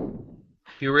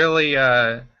 You really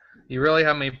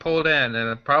have me pulled in, and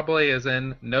it probably is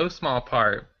in no small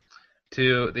part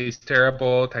to these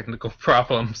terrible technical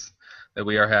problems that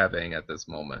we are having at this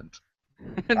moment.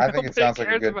 I think it sounds like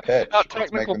a good pitch. About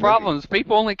technical problems.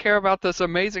 People only care about this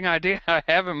amazing idea I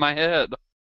have in my head.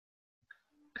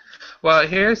 Well,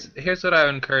 here's what I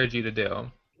would encourage you to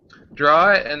do.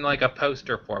 Draw it in like a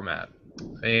poster format,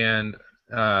 and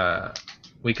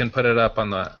we can put it up on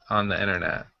the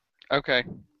internet. Okay.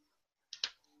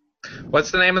 What's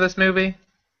the name of this movie?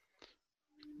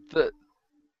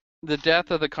 The Death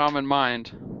of the Common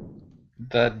Mind.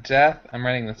 The Death. I'm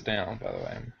writing this down, by the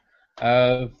way.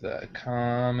 Of the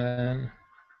Common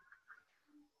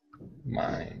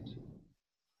Mind.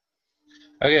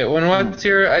 Okay,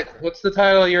 what's the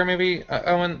title of your movie,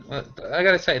 Owen? I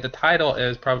gotta say, the title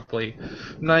is probably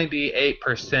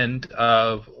 98%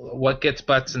 of what gets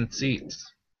butts in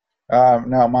seats.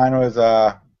 No, mine was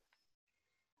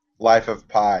Life of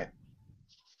Pi.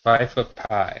 Life of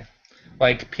Pi.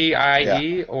 Like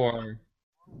P-I-E or?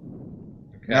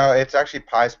 Okay. No, it's actually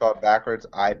Pi spelled backwards,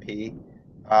 I-P.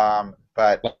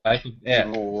 But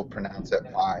people will pronounce it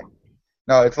Pi.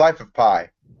 No, it's Life of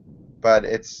Pi. But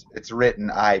it's written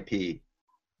IP.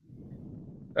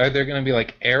 Are there going to be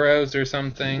like arrows or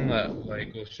something that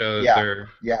like will show their?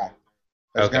 Yeah.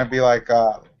 There's going to be like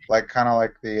kind of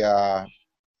like the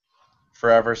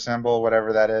forever symbol,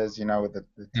 whatever that is, with the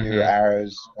two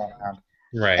arrows going around.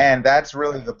 Right. And that's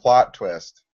really the plot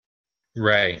twist.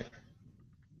 Right.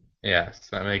 Yes,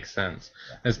 that makes sense.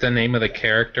 Is the name of the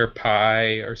character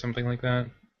Pi or something like that?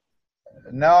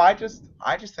 No, I just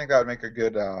think that would make a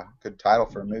good title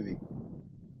for a movie.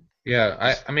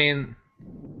 Yeah, I mean,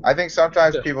 I think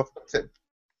sometimes people put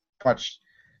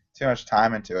too much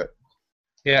time into it.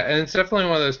 Yeah, and it's definitely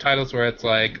one of those titles where it's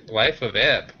like Life of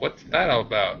Ip. What's that all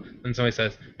about? And somebody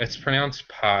says it's pronounced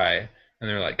Pi, and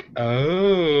they're like,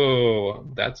 "Oh,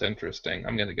 that's interesting.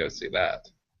 I'm gonna go see that."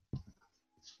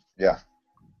 Yeah.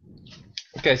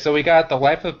 Okay, so we got The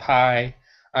Life of Pi,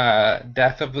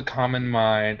 Death of the Common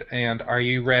Mind, and are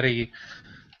you ready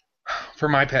for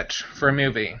my pitch for a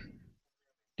movie?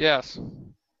 Yes.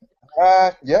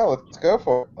 Yeah, let's go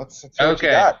for it. Let's see what you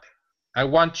got. I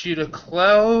want you to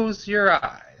close your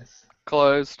eyes.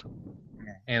 Closed.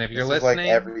 And if you're listening, like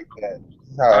every pitch.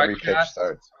 This is how every pitch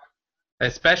starts.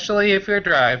 Especially if you're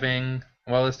driving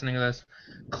while listening to this,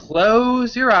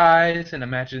 close your eyes and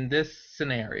imagine this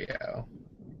scenario.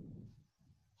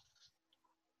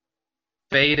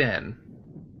 Fade in.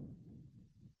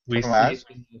 We see.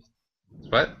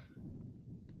 What?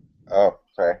 Oh,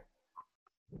 sorry.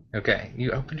 Okay,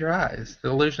 you opened your eyes. The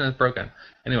illusion is broken.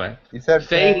 Anyway. You said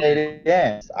fade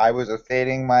in. I was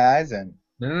fading my eyes in.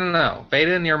 No. Fade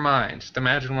in your mind. Just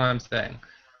imagine what I'm saying.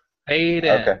 Fade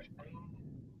in. Okay.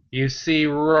 You see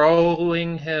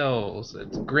rolling hills.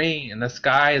 It's green. The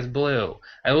sky is blue.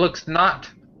 It looks not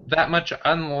that much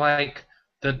unlike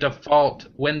the default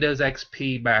Windows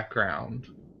XP background.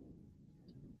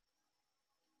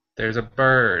 There's a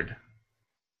bird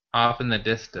off in the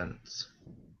distance.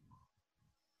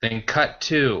 Then cut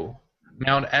to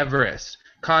Mount Everest,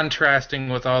 contrasting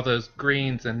with all those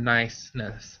greens and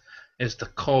niceness is the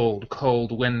cold,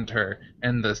 cold winter,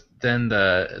 and the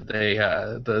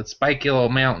spiky little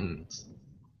mountains,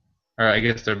 or I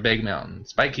guess they're big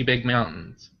mountains, spiky big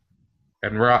mountains,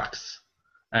 and rocks,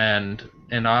 and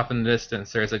off in the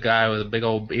distance there's a guy with a big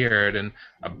old beard and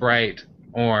a bright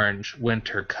orange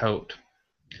winter coat.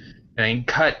 And then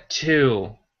cut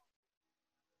to,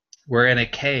 we're in a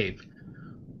cave,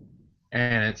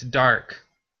 and it's dark,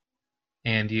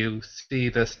 and you see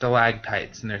the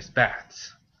stalactites and there's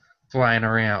bats flying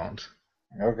around.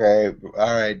 Okay,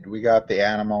 all right. We got the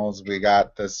animals. We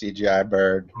got the CGI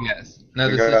bird. Yes. No,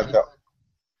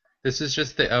 this is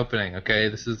just the opening. Okay,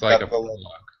 this is like a prologue.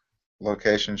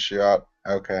 Location shot.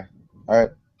 Okay. All right.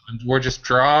 We're just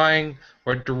drawing.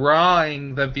 We're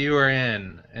drawing the viewer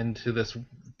into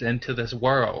this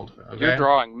world. Okay? You're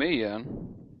drawing me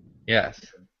in. Yes.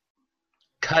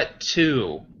 Cut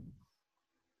to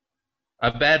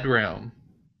a bedroom.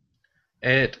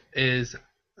 It is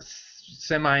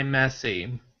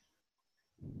semi-messy.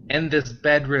 In this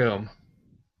bedroom,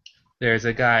 there's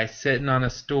a guy sitting on a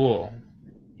stool.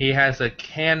 He has a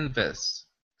canvas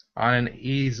on an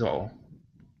easel,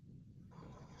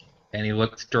 and he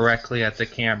looks directly at the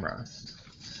camera.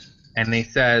 And he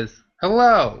says,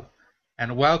 "Hello,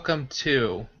 and welcome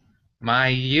to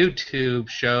my YouTube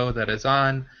show that is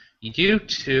on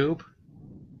YouTube.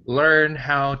 Learn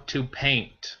how to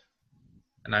paint.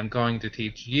 And I'm going to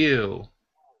teach you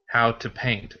how to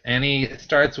paint." And he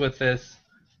starts with this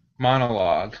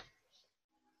monologue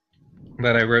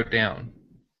that I wrote down.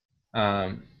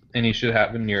 And you should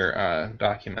have in your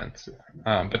documents.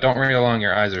 But don't read along,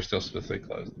 your eyes are still supposed to be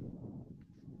closed.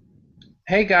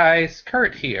 "Hey guys,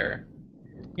 Kurt here.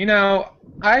 You know,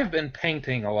 I've been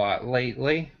painting a lot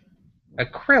lately.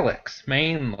 Acrylics,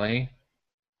 mainly.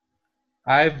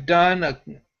 I've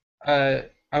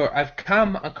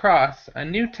come across a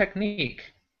new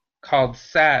technique called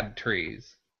sad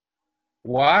trees.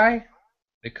 Why?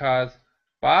 Because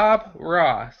Bob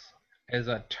Ross is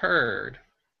a turd.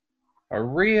 A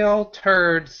real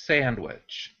turd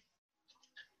sandwich."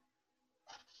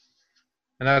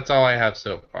 And that's all I have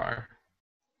so far.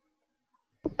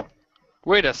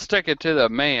 Way to stick it to the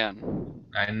man.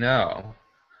 I know.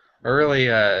 Really,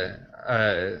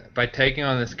 by taking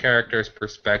on this character's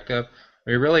perspective,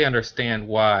 we really understand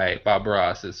why Bob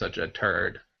Ross is such a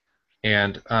turd.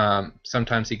 And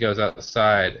sometimes he goes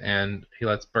outside and he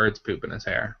lets birds poop in his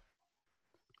hair.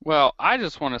 Well, I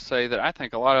just want to say that I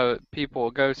think a lot of people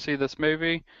will go see this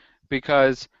movie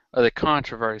because of the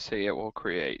controversy it will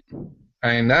create.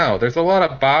 I know. There's a lot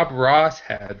of Bob Ross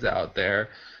heads out there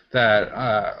that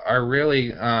are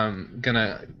really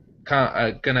gonna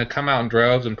come out in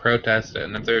droves and protest it.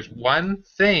 And if there's one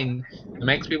thing that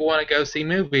makes people want to go see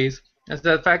movies, it's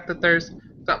the fact that there's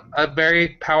a very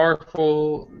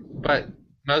powerful but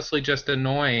mostly just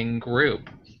annoying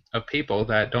group of people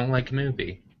that don't like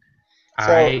movie.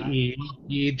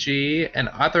 I.e.g. in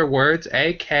other words,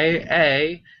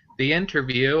 a.k.a. The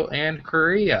Interview and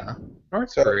Korea,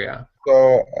 North Korea.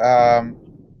 So,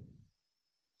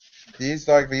 these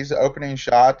opening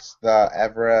shots, the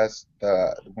Everest,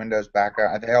 the Windows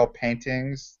background, are they all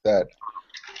paintings that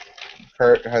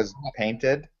Kurt has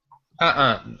painted?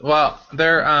 Well,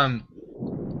 they're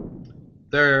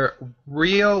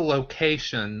real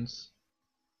locations.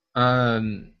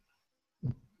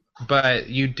 But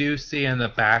you do see in the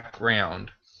background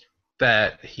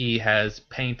that he has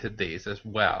painted these as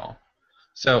well.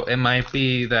 So it might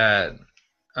be that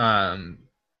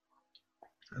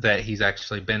that he's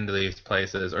actually been to these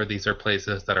places, or these are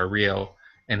places that are real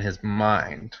in his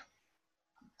mind.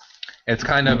 It's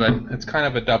kind of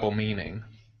a double meaning.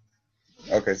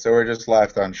 Okay, so we're just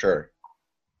left unsure.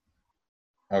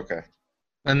 Okay.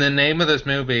 And the name of this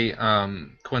movie,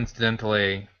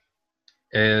 coincidentally,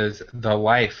 is The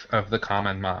Life of the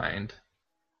Common Mind,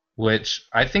 which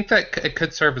I think that it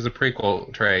could serve as a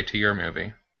prequel, Trey, to your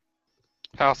movie.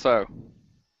 How so?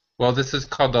 Well, this is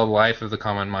called The Life of the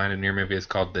Common Mind, and your movie is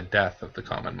called The Death of the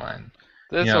Common Mind.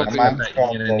 This you know, will be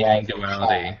that yin and yang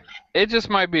duality. It just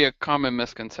might be a common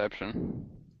misconception.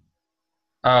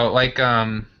 Oh, like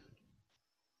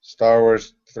Star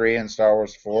Wars 3 and Star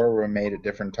Wars 4 were made at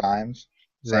different times.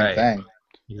 Same thing.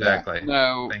 Exactly. Yeah.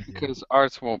 No, because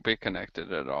ours won't be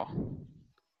connected at all.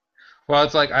 Well,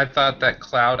 it's like I thought that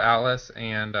Cloud Atlas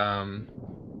and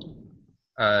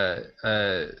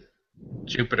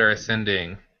Jupiter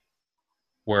Ascending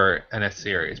were in a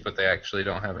series, but they actually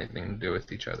don't have anything to do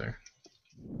with each other.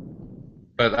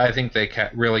 But I think they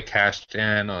really cashed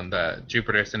in on the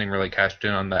Jupiter Ascending. Really cashed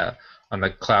in on the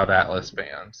Cloud Atlas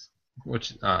fans,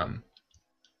 which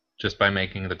just by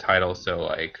making the title so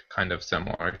like kind of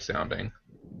similar sounding.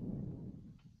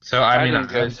 So I mean,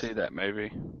 didn't go see that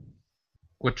movie.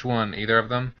 Which one? Either of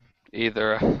them?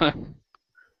 Either.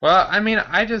 Well, I mean,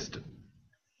 I just,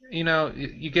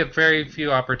 you get very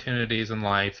few opportunities in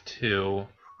life to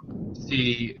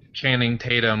see Channing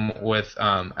Tatum with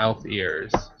elf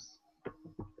ears.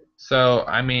 So,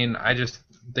 I mean, I just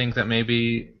think that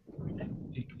maybe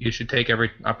you should take every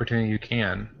opportunity you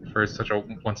can for such a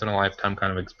once-in-a-lifetime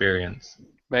kind of experience.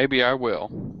 Maybe I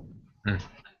will.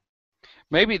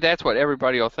 Maybe that's what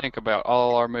everybody will think about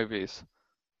all our movies.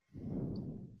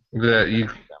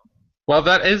 Well,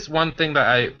 that is one thing that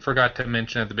I forgot to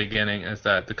mention at the beginning, is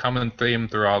that the common theme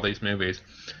through all these movies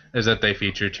is that they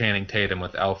feature Channing Tatum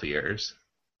with elf ears.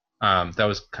 That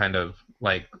was kind of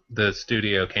like the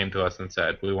studio came to us and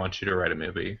said, we want you to write a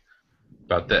movie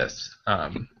about this.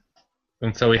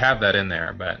 And so we have that in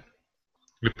there, but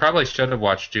we probably should have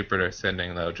watched Jupiter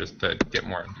Ascending, though, just to get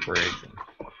more inspiration.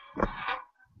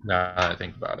 Now that I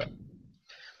think about it.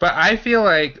 But I feel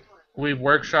like we've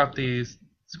workshopped these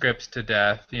scripts to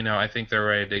death. I think they're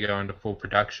ready to go into full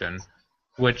production,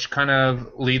 which kind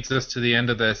of leads us to the end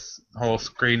of this whole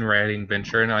screenwriting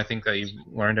venture, and I think that you've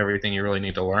learned everything you really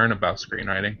need to learn about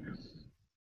screenwriting.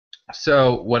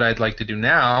 So what I'd like to do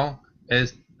now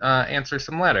is answer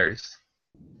some letters.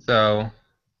 So,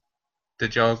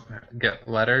 did y'all get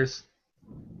letters?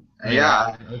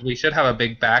 Yeah. We should have a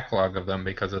big backlog of them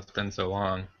because it's been so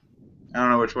long. I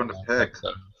don't know which one to pick.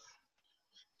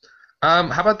 How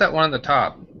about that one at the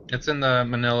top? It's in the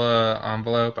manila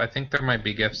envelope. I think there might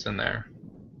be gifts in there.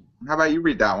 How about you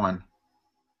read that one?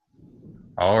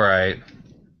 All right.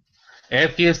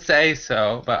 If you say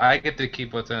so, but I get to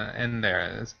keep what's in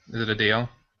there. Is it a deal?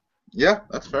 Yeah,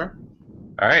 that's fair.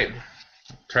 All right.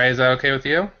 Trey, is that okay with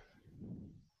you?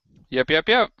 Yep.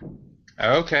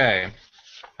 Okay.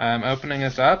 I'm opening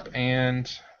this up,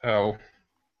 and I was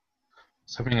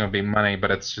hoping it would be money, but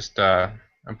it's just a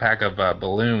pack of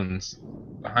balloons,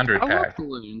 100 pack. I love pack.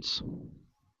 balloons.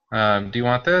 Do you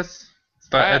want this?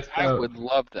 I would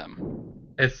love them.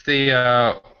 It's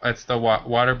the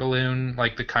water balloon,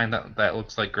 like the kind that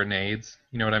looks like grenades.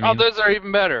 You know what I mean? Oh, those are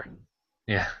even better.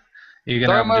 Yeah. You can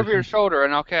throw them over your shoulder,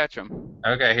 and I'll catch them.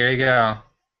 Okay, here you go.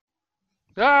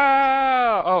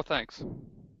 Ah! Oh, thanks.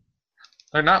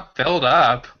 They're not filled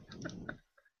up.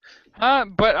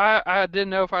 But I didn't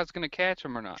know if I was going to catch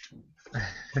them or not.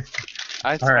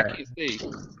 I can't see.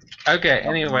 Okay,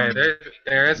 anyway,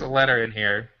 there is a letter in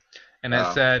here, and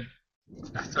it said,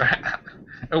 sorry,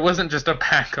 it wasn't just a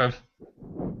pack of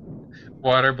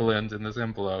water balloons in this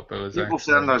envelope. It was people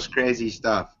send those crazy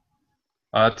stuff.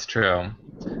 That's true.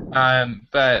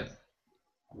 But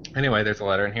anyway, there's a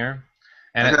letter in here.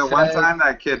 And one time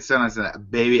that kid sent us a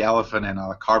baby elephant in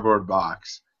a cardboard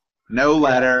box. No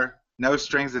letter, no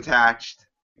strings attached.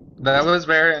 That was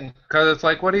because it's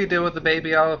like, what do you do with the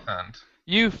baby elephant?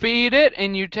 You feed it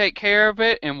and you take care of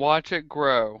it and watch it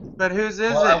grow. But whose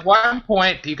is it? At one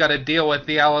point, you got to deal with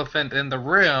the elephant in the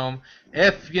room,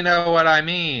 if you know what I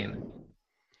mean.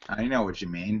 I know what you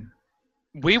mean.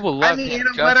 We will love him. I mean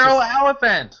a literal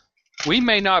elephant. We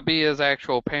may not be his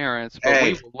actual parents, but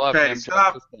we will love him.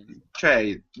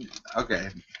 Trey, okay.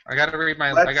 I gotta read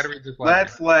this letter.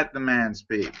 Let's let the man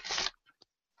speak.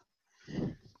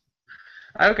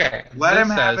 Okay. Let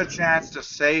him have a chance to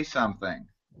say something.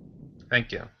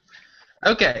 Thank you.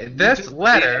 Okay, this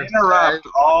letter. Interrupt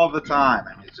all the time,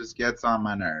 and it just gets on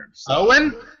my nerves.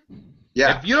 Owen?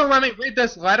 Yeah. If you don't let me read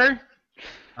this letter,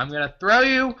 I'm gonna throw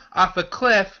you off a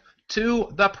cliff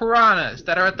to the piranhas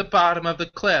that are at the bottom of the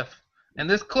cliff. And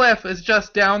this cliff is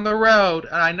just down the road,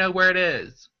 and I know where it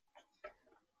is.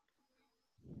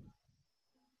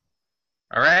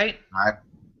 All right?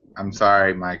 I'm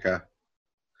sorry, Micah.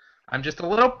 I'm just a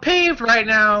little peeved right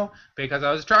now because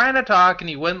I was trying to talk and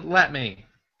you wouldn't let me.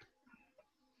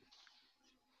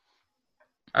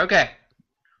 Okay.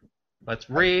 Let's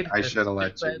read. I should have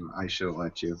let you. I should have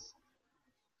let you.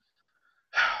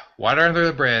 Water under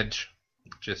the bridge.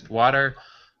 Just water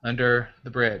under the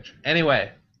bridge.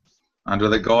 Anyway. Under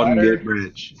the Golden Gate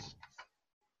Bridge.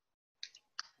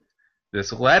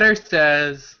 This letter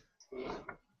says,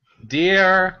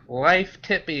 Dear Life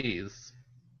Tippies.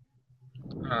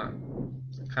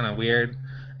 Kind of weird.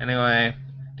 Anyway,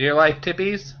 Dear Life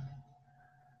Tippies,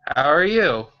 how are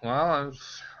you? Well, I'm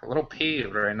a little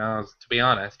peeved right now, to be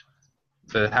honest.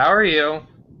 So, how are you?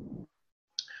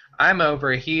 I'm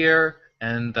over here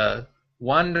in the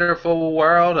wonderful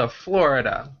world of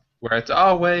Florida, where it's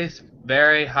always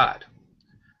very hot.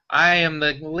 I am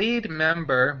the lead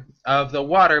member of the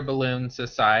Water Balloon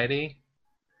Society,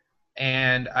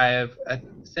 and I've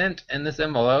sent in this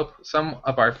envelope some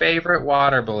of our favorite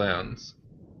water balloons.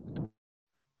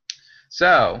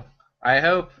 So, I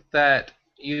hope that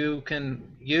you can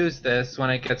use this when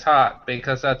it gets hot,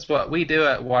 because that's what we do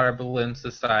at Water Balloon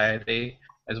Society,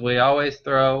 is we always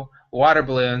throw water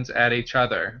balloons at each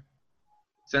other.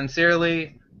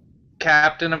 Sincerely,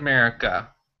 Captain America,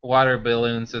 Water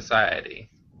Balloon Society.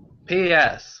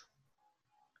 P.S.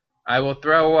 I will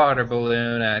throw a water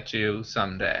balloon at you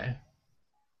someday.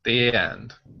 The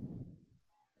end.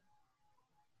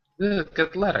 This is a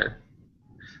good letter.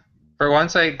 For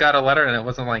once I got a letter and it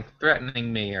wasn't like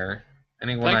threatening me or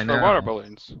anyone I know. Thanks for water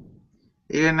balloons.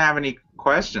 He didn't have any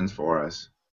questions for us.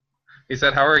 He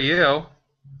said, "How are you?"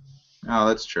 Oh,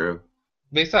 that's true.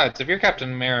 Besides, if you're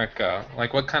Captain America,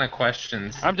 like, what kind of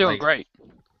questions? I'm doing great.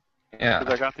 Yeah.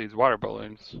 Because I got these water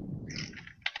balloons.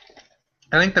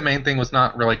 I think the main thing was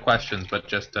not really questions, but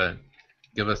just to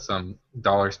give us some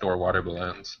dollar store water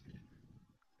balloons.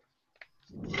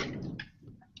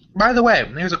 By the way,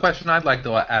 here's a question I'd like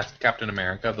to ask Captain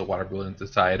America of the Water Balloon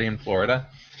Society in Florida.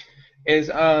 Is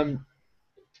are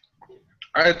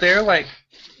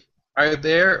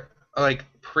there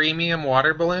premium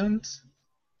water balloons?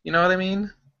 You know what I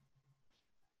mean?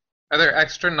 Are there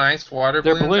extra nice water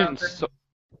balloons? They're balloons. So,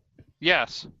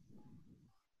 yes.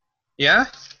 Yeah?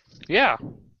 Yeah.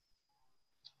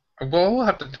 Well, we'll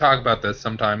have to talk about this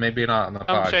sometime. Maybe not on the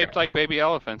podcast. Some shaped like baby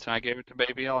elephants, and I gave it to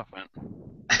baby elephant.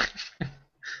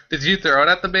 Did you throw it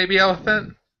at the baby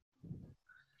elephant?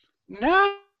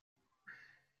 No.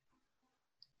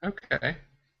 Okay.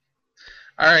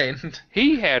 All right.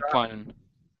 He had fun.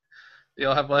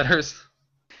 You'll have letters?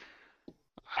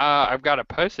 I've got a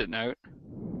Post-it note.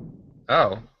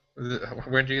 Oh.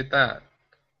 Where'd you get that?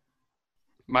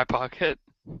 My pocket.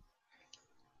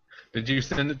 Did you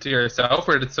send it to yourself,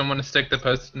 or did someone stick the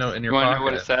Post-it note in your pocket? You want to know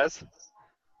what it says?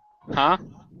 Huh?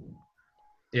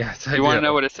 Yes, I do. You want to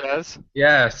know what it says?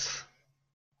 Yes.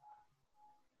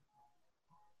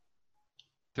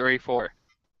 3, 4.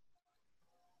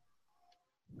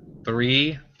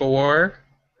 3, 4?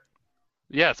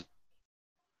 Yes.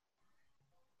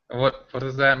 What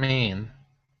does that mean?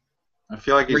 I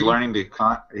feel like he's learning to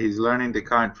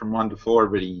count from 1 to 4,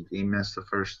 but he missed the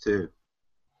first 2.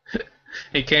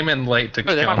 He came in late to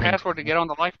count. That's my password to get on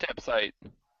the LifeTip site.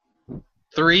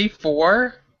 3,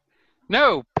 4?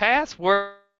 No,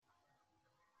 password.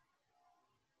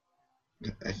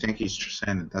 I think he's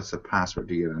saying that that's the password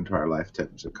to get into our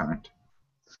LifeTips account.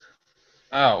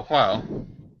 Oh, well.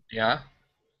 Yeah.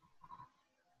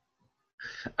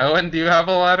 Owen, do you have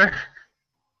a letter?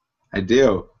 I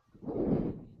do.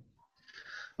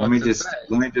 Let me just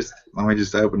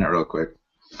open it real quick.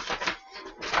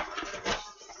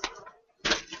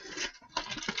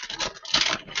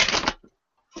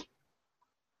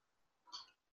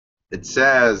 It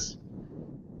says,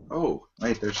 oh,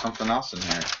 wait, there's something else in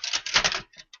here.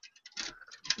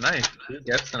 Nice. 2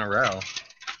 gifts in a row.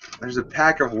 There's a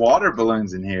pack of water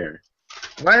balloons in here.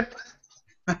 What?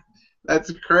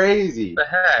 That's crazy. What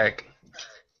the heck?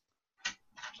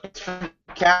 It's from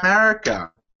Captain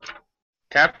America.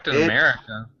 Captain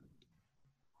America?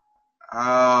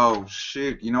 Oh,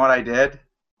 shoot. You know what I did?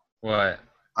 What?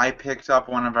 I picked up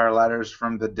one of our letters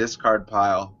from the discard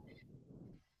pile.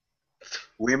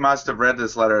 We must have read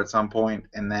this letter at some point,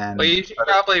 and then... Well, you should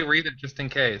probably read it just in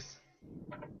case.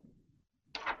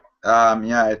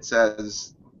 Yeah, it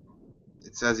says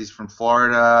he's from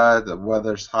Florida, the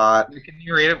weather's hot. Can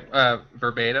you read it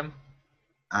verbatim?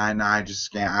 I know, I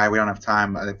just can't. We don't have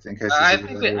time. I think we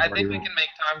can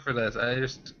make time for this.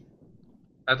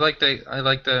 I'd like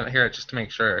to hear it just to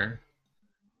make sure.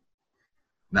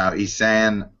 No, he's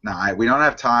saying we don't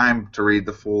have time to read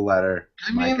the full letter.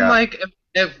 I mean, like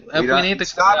if we need to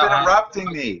stop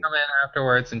interrupting me. Come in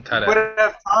afterwards and cut it. We wouldn't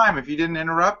have time if you didn't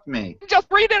interrupt me. Just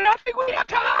read it. I think we have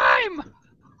time.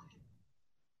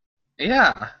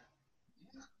 Yeah.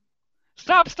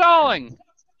 Stop stalling.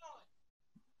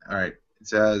 All right. It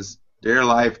says, "Dear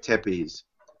Life Tippies."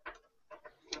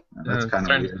 That's kind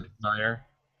of weird. Familiar.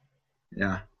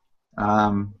 Yeah.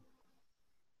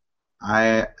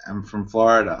 I am from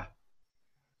Florida.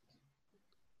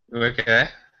 Okay.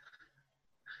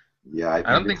 Yeah, I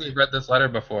don't think we've read this letter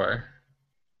before.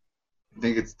 I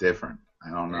think it's different.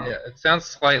 I don't know. Yeah, it sounds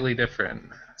slightly different.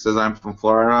 It says, "I'm from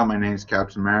Florida. My name's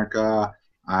Captain America.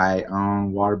 I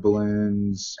own water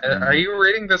balloons." Are you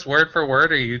reading this word for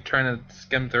word, or are you trying to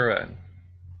skim through it?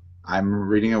 I'm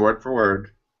reading it word for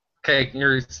word. Okay,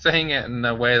 you're saying it in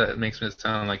a way that makes it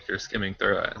sound like you're skimming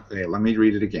through it. Okay, let me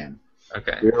read it again.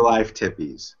 Okay. Dear Life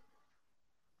Tippies,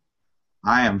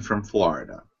 I am from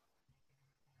Florida.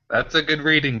 That's a good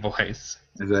reading voice.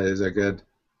 Is that good?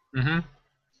 Mm-hmm.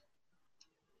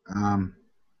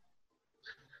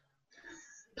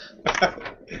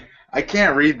 I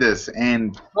can't read this,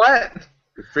 and What?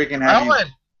 freaking have you. Owen,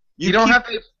 you don't have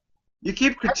to. You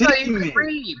keep I thought you critiquing could me.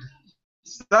 read.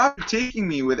 Stop critiquing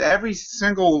me with every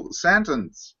single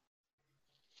sentence.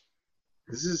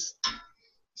 This is.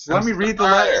 So let me read the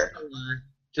letter.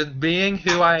 Just being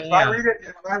who I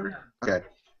am. Okay.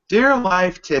 Dear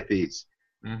Life Tippies,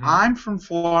 I'm from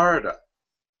Florida.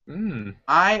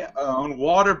 I own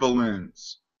water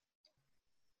balloons.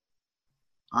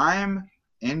 I'm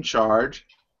in charge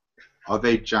of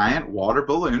a giant water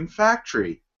balloon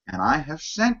factory, and I have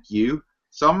sent you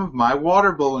some of my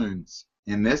water balloons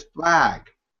in this bag,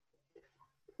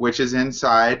 which is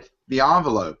inside the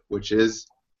envelope, which is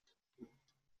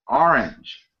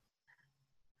orange.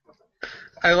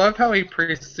 I love how he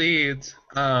precedes.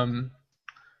 I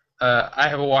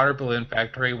have a water balloon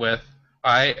factory with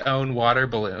I own water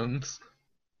balloons,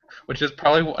 which is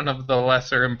probably one of the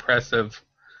lesser impressive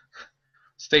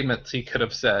statements he could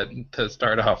have said to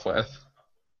start off with.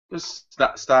 Just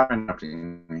stop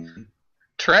interrupting me.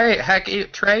 Trey.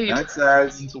 Then it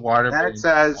says water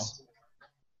balloons.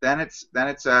 Then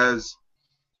it says,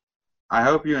 I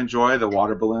hope you enjoy the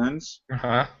water balloons.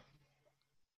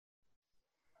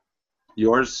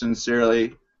 Yours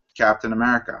sincerely, Captain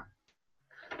America.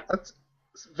 That's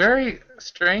very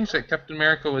strange that Captain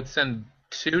America would send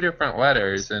two different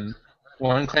letters, and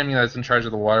one claiming that it's in charge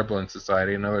of the Water Balloon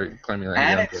Society, another claiming that.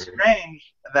 And it's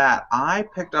strange that I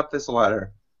picked up this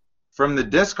letter from the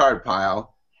discard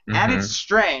pile, and it's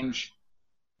strange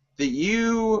that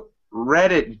you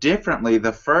read it differently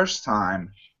the first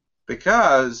time,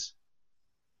 because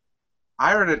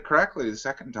I read it correctly the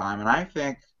second time, and I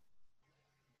think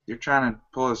you're trying to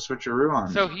pull a switcheroo on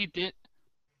me.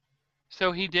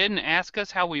 So he didn't ask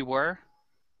us how we were?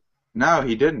 No,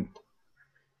 he didn't.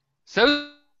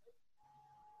 So...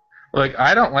 Look,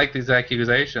 I don't like these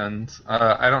accusations.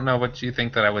 I don't know what you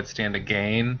think that I would stand to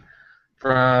gain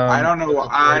from... I don't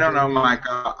know,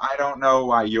 Micah. I don't know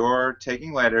why you're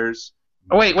taking letters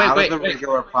out of the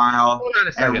regular pile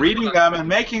and reading them and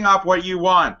making up what you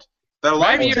want. The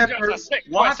Life Tippers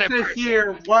want to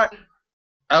hear what...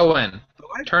 Owen,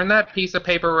 turn that piece of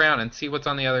paper around and see what's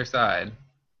on the other side.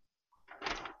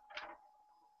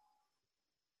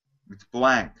 It's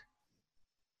blank.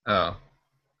 Oh.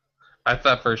 I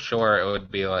thought for sure it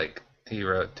would be like he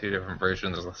wrote two different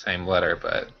versions of the same letter,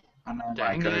 but... I know,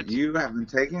 Micah, you have been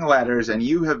taking letters and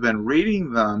you have been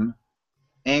reading them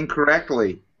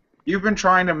incorrectly. You've been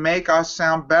trying to make us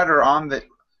sound better on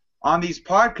these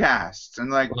podcasts,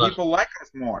 and people like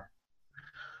us more.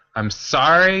 I'm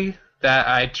sorry that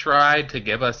I tried to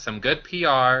give us some good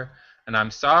PR, and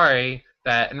I'm sorry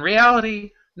that in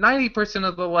reality 90%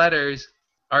 of the letters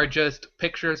are just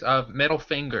pictures of middle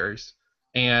fingers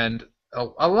and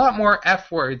a lot more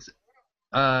F words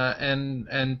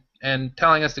and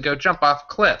telling us to go jump off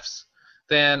cliffs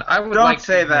than I would like to. Don't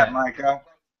say that, Micah.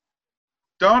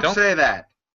 Don't say that.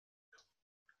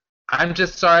 I'm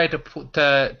just sorry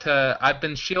to I've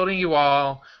been shielding you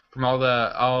all from all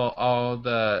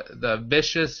the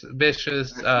vicious That's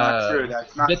not true.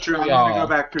 That's not true. I'm gonna go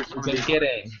back through some of these.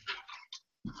 Kidding.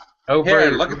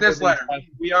 Here, look at this letter.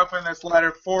 We opened this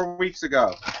letter 4 weeks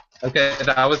ago. Okay,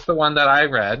 that was the one that I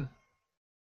read.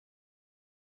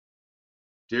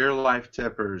 Dear Life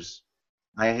Tippers,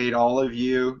 I hate all of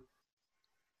you.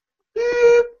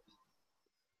 Beep.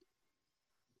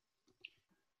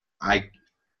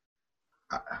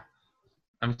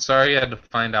 I'm sorry you had to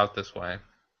find out this way.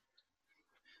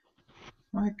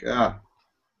 My God. I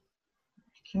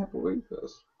can't believe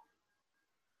this.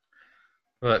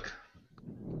 Look,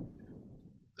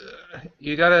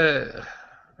 you gotta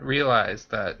realize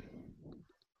that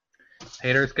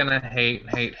haters gonna hate.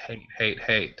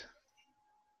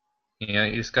 You know,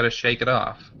 you just gotta shake it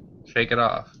off. Shake it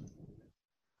off.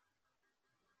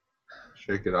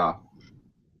 Shake it off.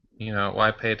 You know, why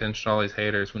pay attention to all these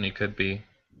haters when you could be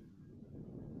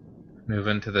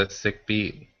moving to the sick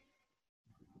beat?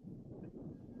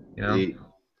 You know?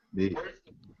 Beat.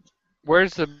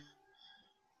 Where's the...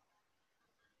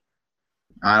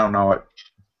 I don't know it.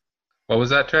 What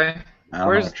was that, Trey?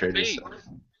 Where's the beat?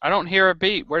 I don't hear a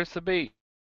beat. Where's the beat?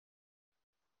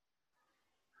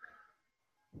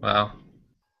 Well,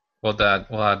 we'll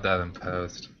add that in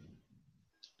post.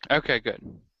 Okay, good.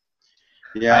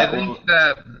 Yeah, I think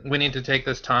that we need to take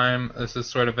this time. This is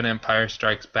sort of an Empire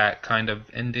Strikes Back kind of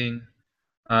ending,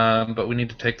 but we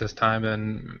need to take this time,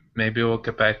 and maybe we'll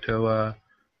get back to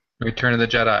Return of the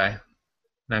Jedi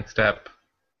next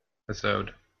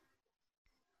episode.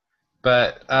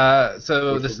 But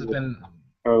so this has been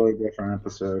a totally different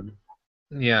episode.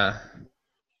 Yeah.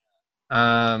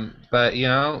 But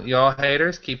y'all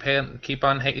haters keep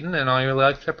on hating, and all your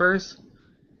love chippers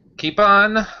keep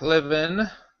on living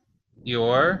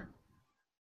your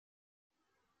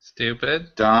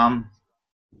stupid, dumb,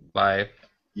 life,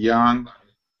 young,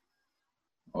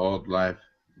 old life.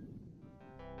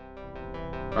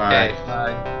 Bye. Okay,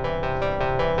 bye.